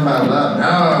guys know about love?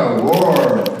 No, war,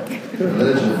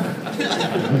 religion.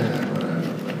 Yeah,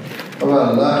 whatever.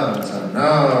 of love. It's like,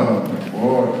 no,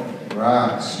 war,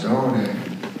 rock, stoning.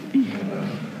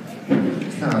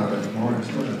 No, there's more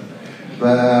to it.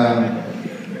 But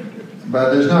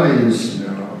there's no use, you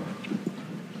know.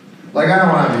 Like, I don't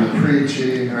want to be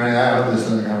preachy, or I hope this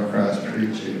doesn't come across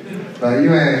preachy, but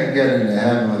you ain't getting to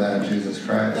heaven without Jesus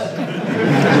Christ.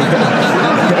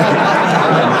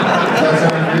 That's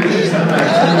not preachy.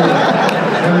 Sometimes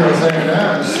somebody will say it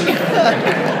does.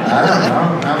 I don't know.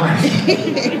 How much?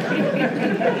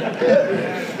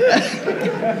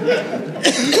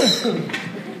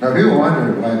 Now, people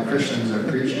wonder why Christians are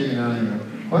preachy, you know,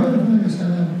 what the fuck is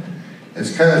that?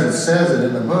 It's because it says it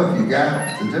in the book, you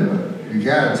got to do it. You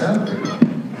got to tell people.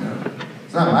 You know?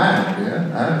 It's not my idea.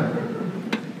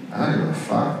 I don't give a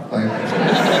fuck. Like,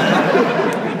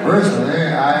 personally,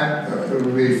 it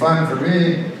would be fun for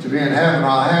me to be in heaven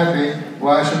all happy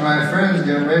watching my friends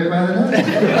get raped by the devil.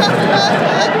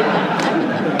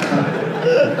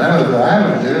 That was what I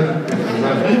would do.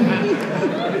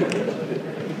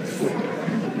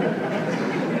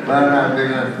 But I'm not a big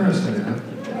enough person, you know.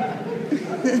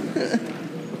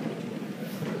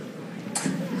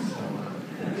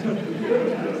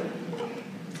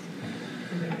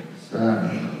 So,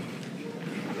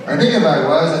 I think if I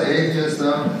was an atheist,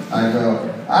 though, I'd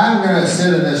go, I'm going to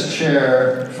sit in this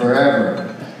chair forever.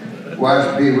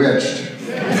 Watch Bewitched.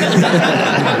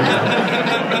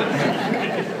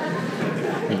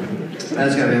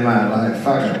 That's going to be my life.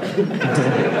 Fuck it.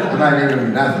 I'm not going to do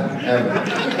nothing, ever.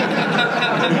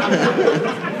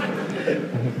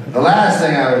 The last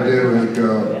thing I would do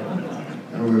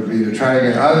would be to try to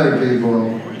get other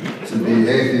people to be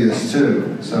atheists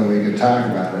too, so we could talk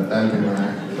about it. That'd be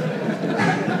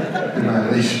my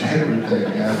least favorite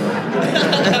thing ever.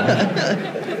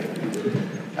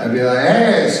 I'd be like,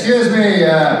 hey, excuse me,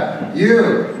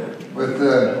 you, with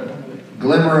the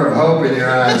glimmer of hope in your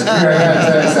eyes, come here, I gotta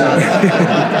tell you something.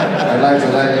 I'd like to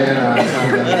let you in on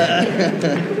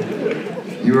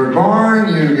something. You were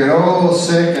born, you get old,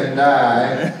 sick, and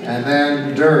die, and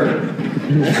then dirt.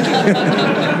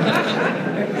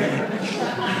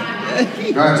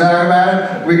 You want to talk about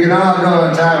it? We can all go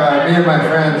and talk about it. Me and my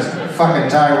friends fucking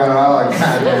talk about it all the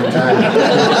goddamn time.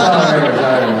 That's all I ever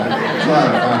talk about. It's a lot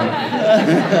of fun.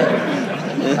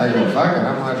 I go, fuck it,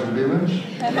 I'm watching Bewitched.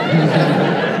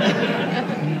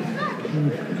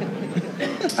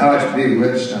 I watch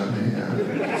Bewitched on the, you know,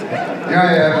 you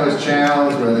have those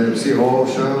channels where they see old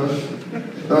shows?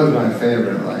 Those are my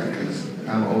favorite, like, because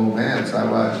I'm an old man, so I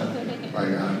watch,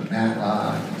 like, on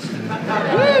Matlock, I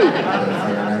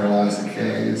Never Lost the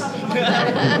Case,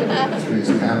 Three's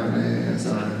Company, and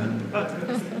so on.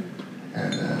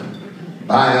 And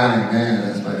Bionic Man,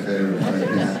 that's my favorite part.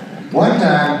 Yeah. One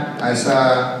time, I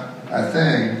saw a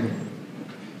thing,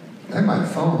 I think my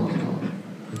phone was going.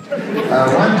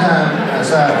 One time, I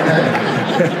saw a thing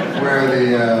where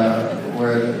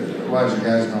watch the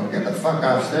guys go, get the fuck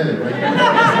off stage. Right?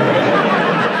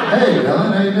 Hey,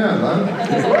 Dylan, how you doing, love?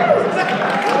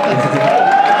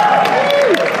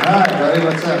 Hi, buddy,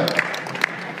 what's up?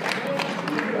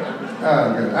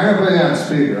 Oh, good. I'm going to put you on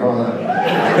speaker, hold on.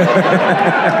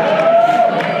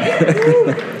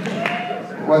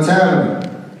 What's happening?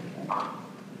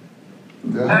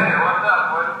 Dylan? Hey, what's up,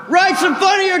 boy? Write some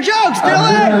funnier jokes, I'm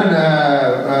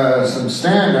Dylan! doing some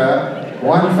stand-up.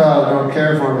 One fella don't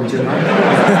care for me too much.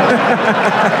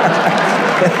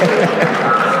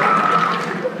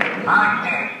 I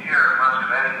can't hear much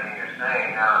of anything you're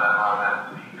saying now that I'm on that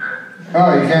speaker.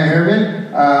 Oh, you can't hear me?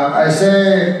 I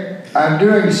say I'm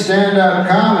doing stand-up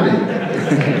comedy.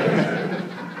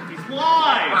 He's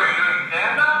live! Are you doing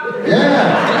stand-up? Yeah.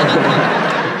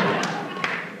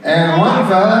 And one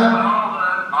fella...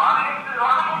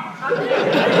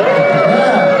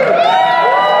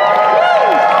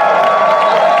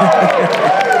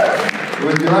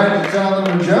 Would you like to tell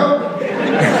them a joke? You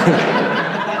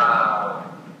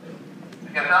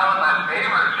can tell them my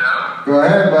favorite joke. Go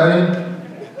ahead, buddy.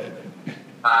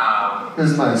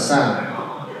 This is my son.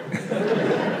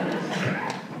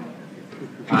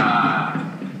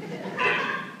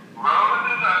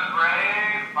 Roses are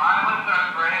gray, violets are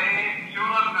gray,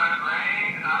 tulips are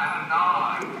gray, and I'm a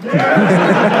dog.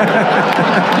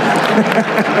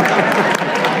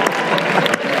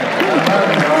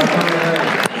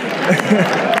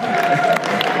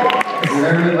 You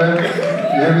hear me, bud?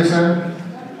 You hear me, son?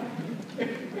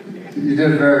 You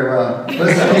did very well.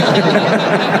 Listen.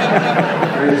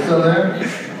 Are you still there?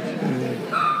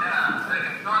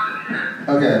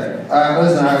 Okay.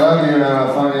 Listen, I love you, and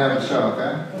I'll phone you after the show,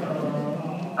 okay?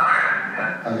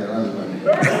 Okay, love you, buddy.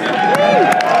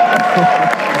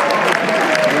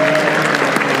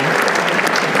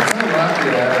 I'm so lucky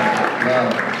I have love.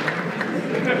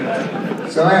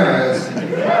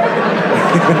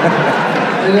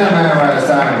 doesn't matter what I was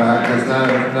talking about because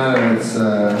none of it's,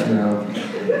 you know,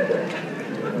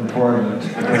 important.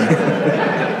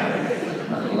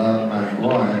 I love my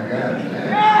boy, God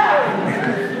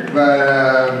damn. But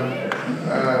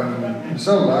I'm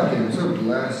so lucky, I'm so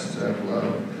blessed to have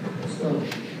love. I'm so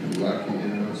lucky, you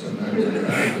know, sometimes I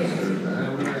deserve that.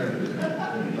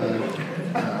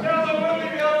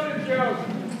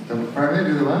 Pardon me,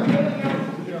 do the what?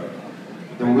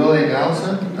 The Willie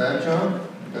Nelson, that joke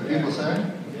that people say?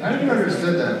 I never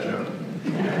understood that joke.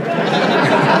 You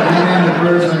mean the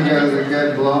person goes and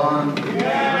get blown?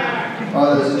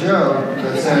 Oh, there's a joke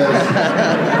that says,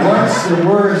 what's the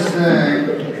worst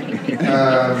thing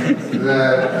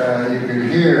that you could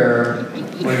hear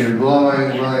when you're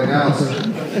blowing Willie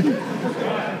Nelson?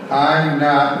 I'm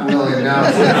not Willie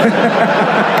Nelson.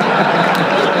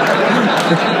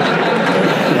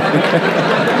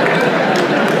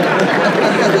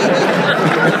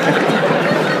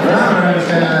 I don't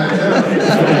understand that too.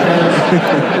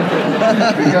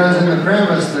 Because in the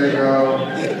premise they go,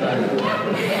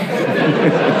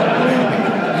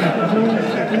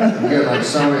 you get like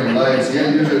so many lights. You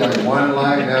get usually like one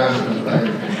light down to like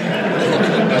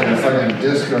a fucking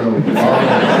disco ball.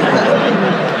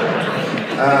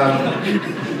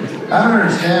 I don't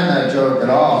understand that joke at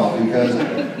all because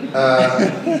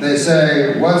they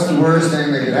say, what's the worst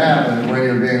thing that could happen when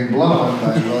you're being blown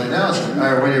by Willie Nelson?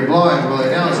 Or when you're blowing Willie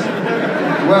Nelson?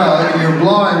 Well, you're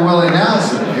blowing Willie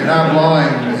Nelson. You're not blowing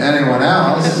anyone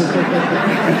else.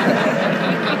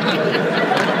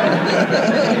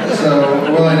 So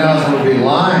Willie Nelson would be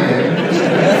lying.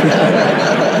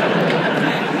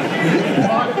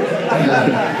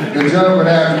 The joke would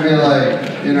have to be like,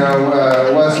 you know,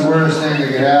 what's the worst thing that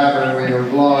could happen when you're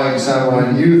blowing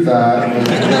someone you thought was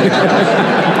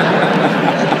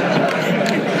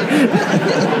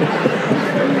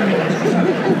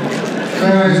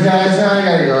anyways, guys, I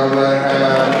gotta go, but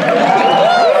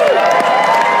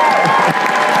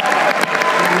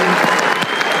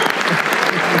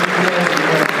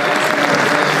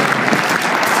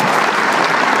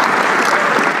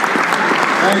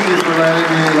thank you for letting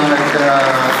me,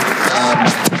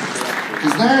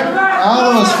 is that,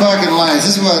 all those fucking lights,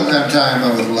 this is what I'm talking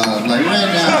about with love. Like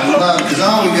right now, love, because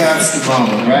all we got is the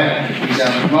moment, right? We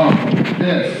got the moment,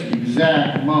 this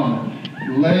exact moment.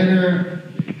 Later,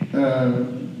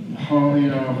 hope, you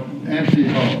know, empty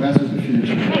hope, that's what the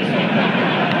future is. Well,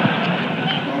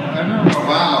 I remember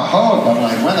Obama, hope, I'm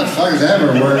like, when the fuck has that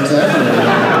ever worked ever?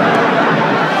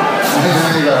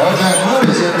 And you go, oh, that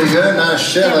movie's gonna be good, not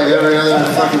shit like every other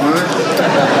fucking movie.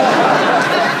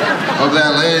 Hope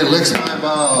that lady licks my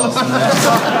balls. I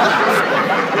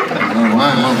don't know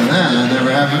why I'm hoping that. That never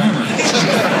happened ever.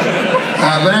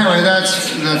 But anyway,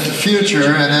 that's the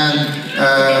future, and then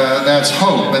that's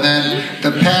hope. And then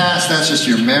the past, that's just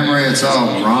your memory. It's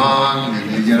all wrong, and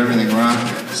you get everything wrong.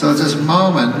 So it's this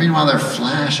moment. Meanwhile, they're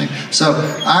flashing. So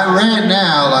I right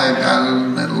now, like,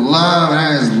 love, and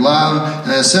I just love.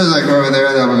 And as soon as I go over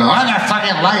there, they'll go, oh, that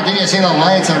fucking light. Didn't you see the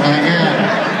lights? I'm like,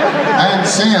 yeah. I didn't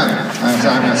see them. That's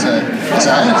what I'm going to say. I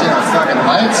said, I didn't see the fucking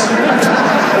lights.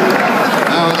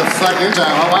 Oh, what the fuck you're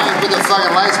talking about? Why don't you put the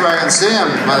fucking lights where I can see them,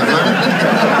 motherfucker?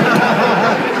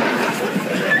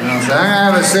 I said, I'm going to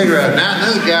have a cigarette. Not in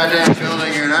this goddamn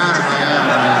building you're not.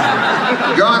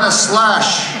 Go in the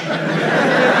slush.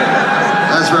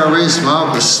 That's where we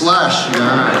smoke, the slush.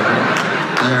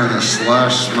 There, the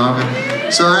slush smoking.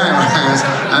 So anyways,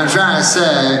 I'm trying to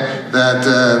say that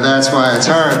that's why it's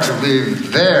hard to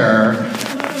leave there.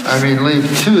 I mean, leave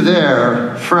to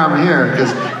there from here,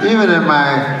 because even in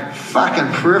my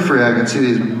fucking periphery, I can see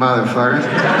these motherfuckers.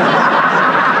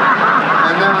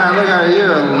 And then when I look at you,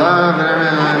 love and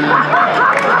everything like that.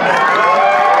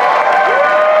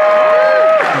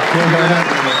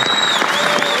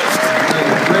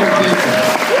 Great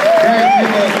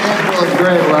people of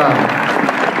great love.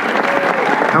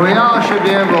 And we all should be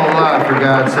able to love, for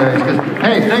God's sakes. Because,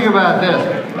 hey, think about this.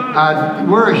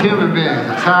 We're human beings,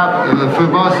 the top of the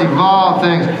most evolved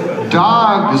things.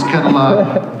 Dogs can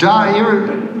love.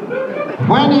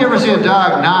 When do you ever see a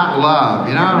dog not love?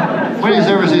 You know? When do you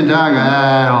ever see a dog?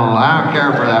 I don't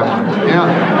care for that one. You know?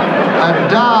 A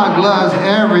dog loves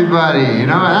everybody. You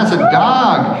know? That's a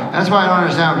dog. That's why I don't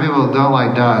understand when people don't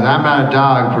like dogs. I'm not a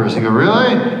dog person. You go,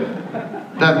 really?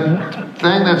 That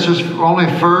thing that's just only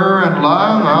fur and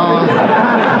love? Oh,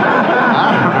 I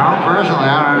don't know. Personally,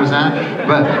 I don't understand.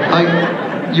 But, like,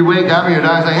 you wake up and your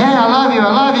dog's like, hey, I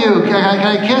love you. Can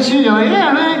I kiss you? You're like,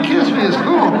 yeah, man, kiss me. It's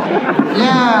cool.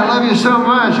 Yeah, I love you so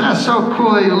much. That's so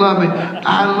cool that you love me.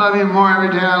 I love you more every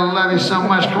day. I love you so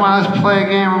much. Come on, let's play a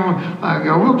game. I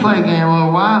go, we'll play a game a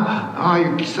little while. Oh,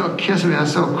 you're still kissing me.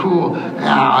 That's so cool.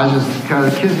 Yeah, I was just kind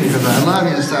of kissing you because I love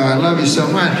you so. I love you so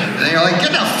much. And then you're like,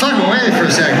 get the fuck away for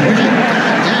a second.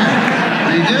 Damn.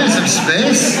 Will you give me some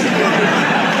space?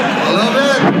 A little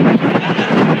bit?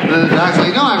 And the doc's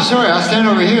like, no, I'm sorry. I'll stand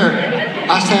over here.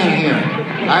 I'll stand here.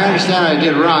 I understand I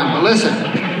did wrong, but listen.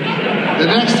 The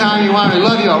next time you want me to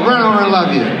love you, I'll run over and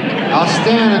love you. I'll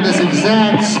stand in this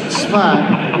exact spot.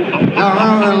 And I'll run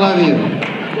over and love you.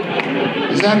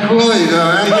 Is that cool? You go,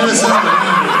 I give it something.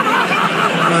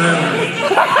 Whatever.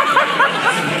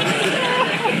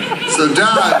 So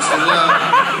dogs in love,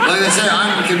 like they say,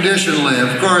 unconditionally.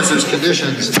 Of course, there's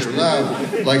conditions to love.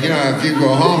 Like, you know, if you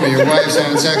go home and your wife's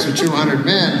having sex with 200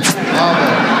 men, all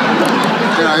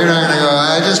but, you know, you're not going to go,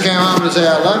 I just came home to say,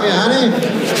 I love you, honey.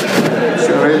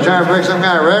 So are you trying to break some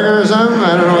kind of record or something?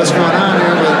 I don't know what's going on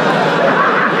here, but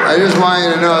I just want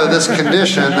you to know that this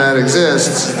condition that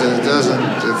exists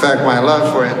doesn't affect my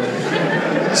love for you.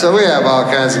 So we have all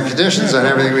kinds of conditions on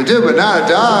everything we do, but not a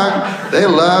dog. They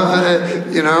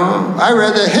love, you know, I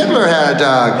read that Hitler had a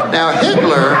dog. Now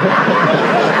Hitler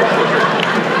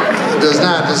does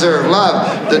not deserve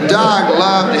love. The dog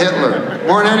loved Hitler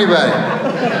more than anybody.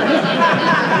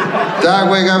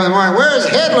 Dog wake up in the morning, where's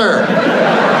Hitler?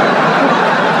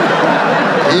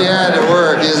 He had to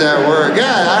work, he's at work.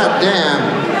 God damn.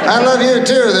 I love you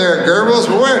too there, Goebbels,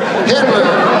 but where Hitler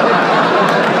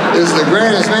is the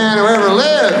greatest man who ever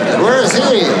lived. Where is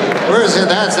he? Where is he?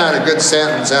 That's not a good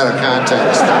sentence out of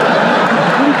context.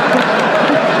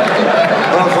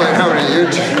 Hopefully nobody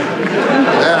YouTube.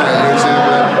 That on YouTube,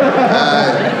 but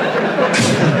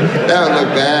that would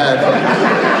look bad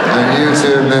on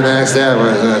YouTube. And then the next day, I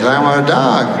want a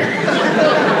dog.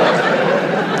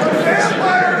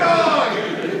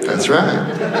 That's right.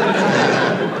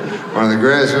 One of the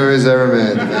greatest movies ever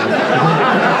made.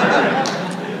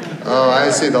 Oh, I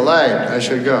see the light. I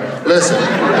should go. Listen.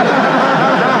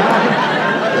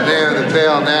 The name of the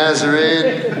Pale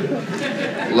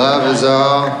Nazarene. Love is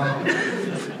all.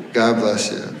 God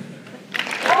bless you.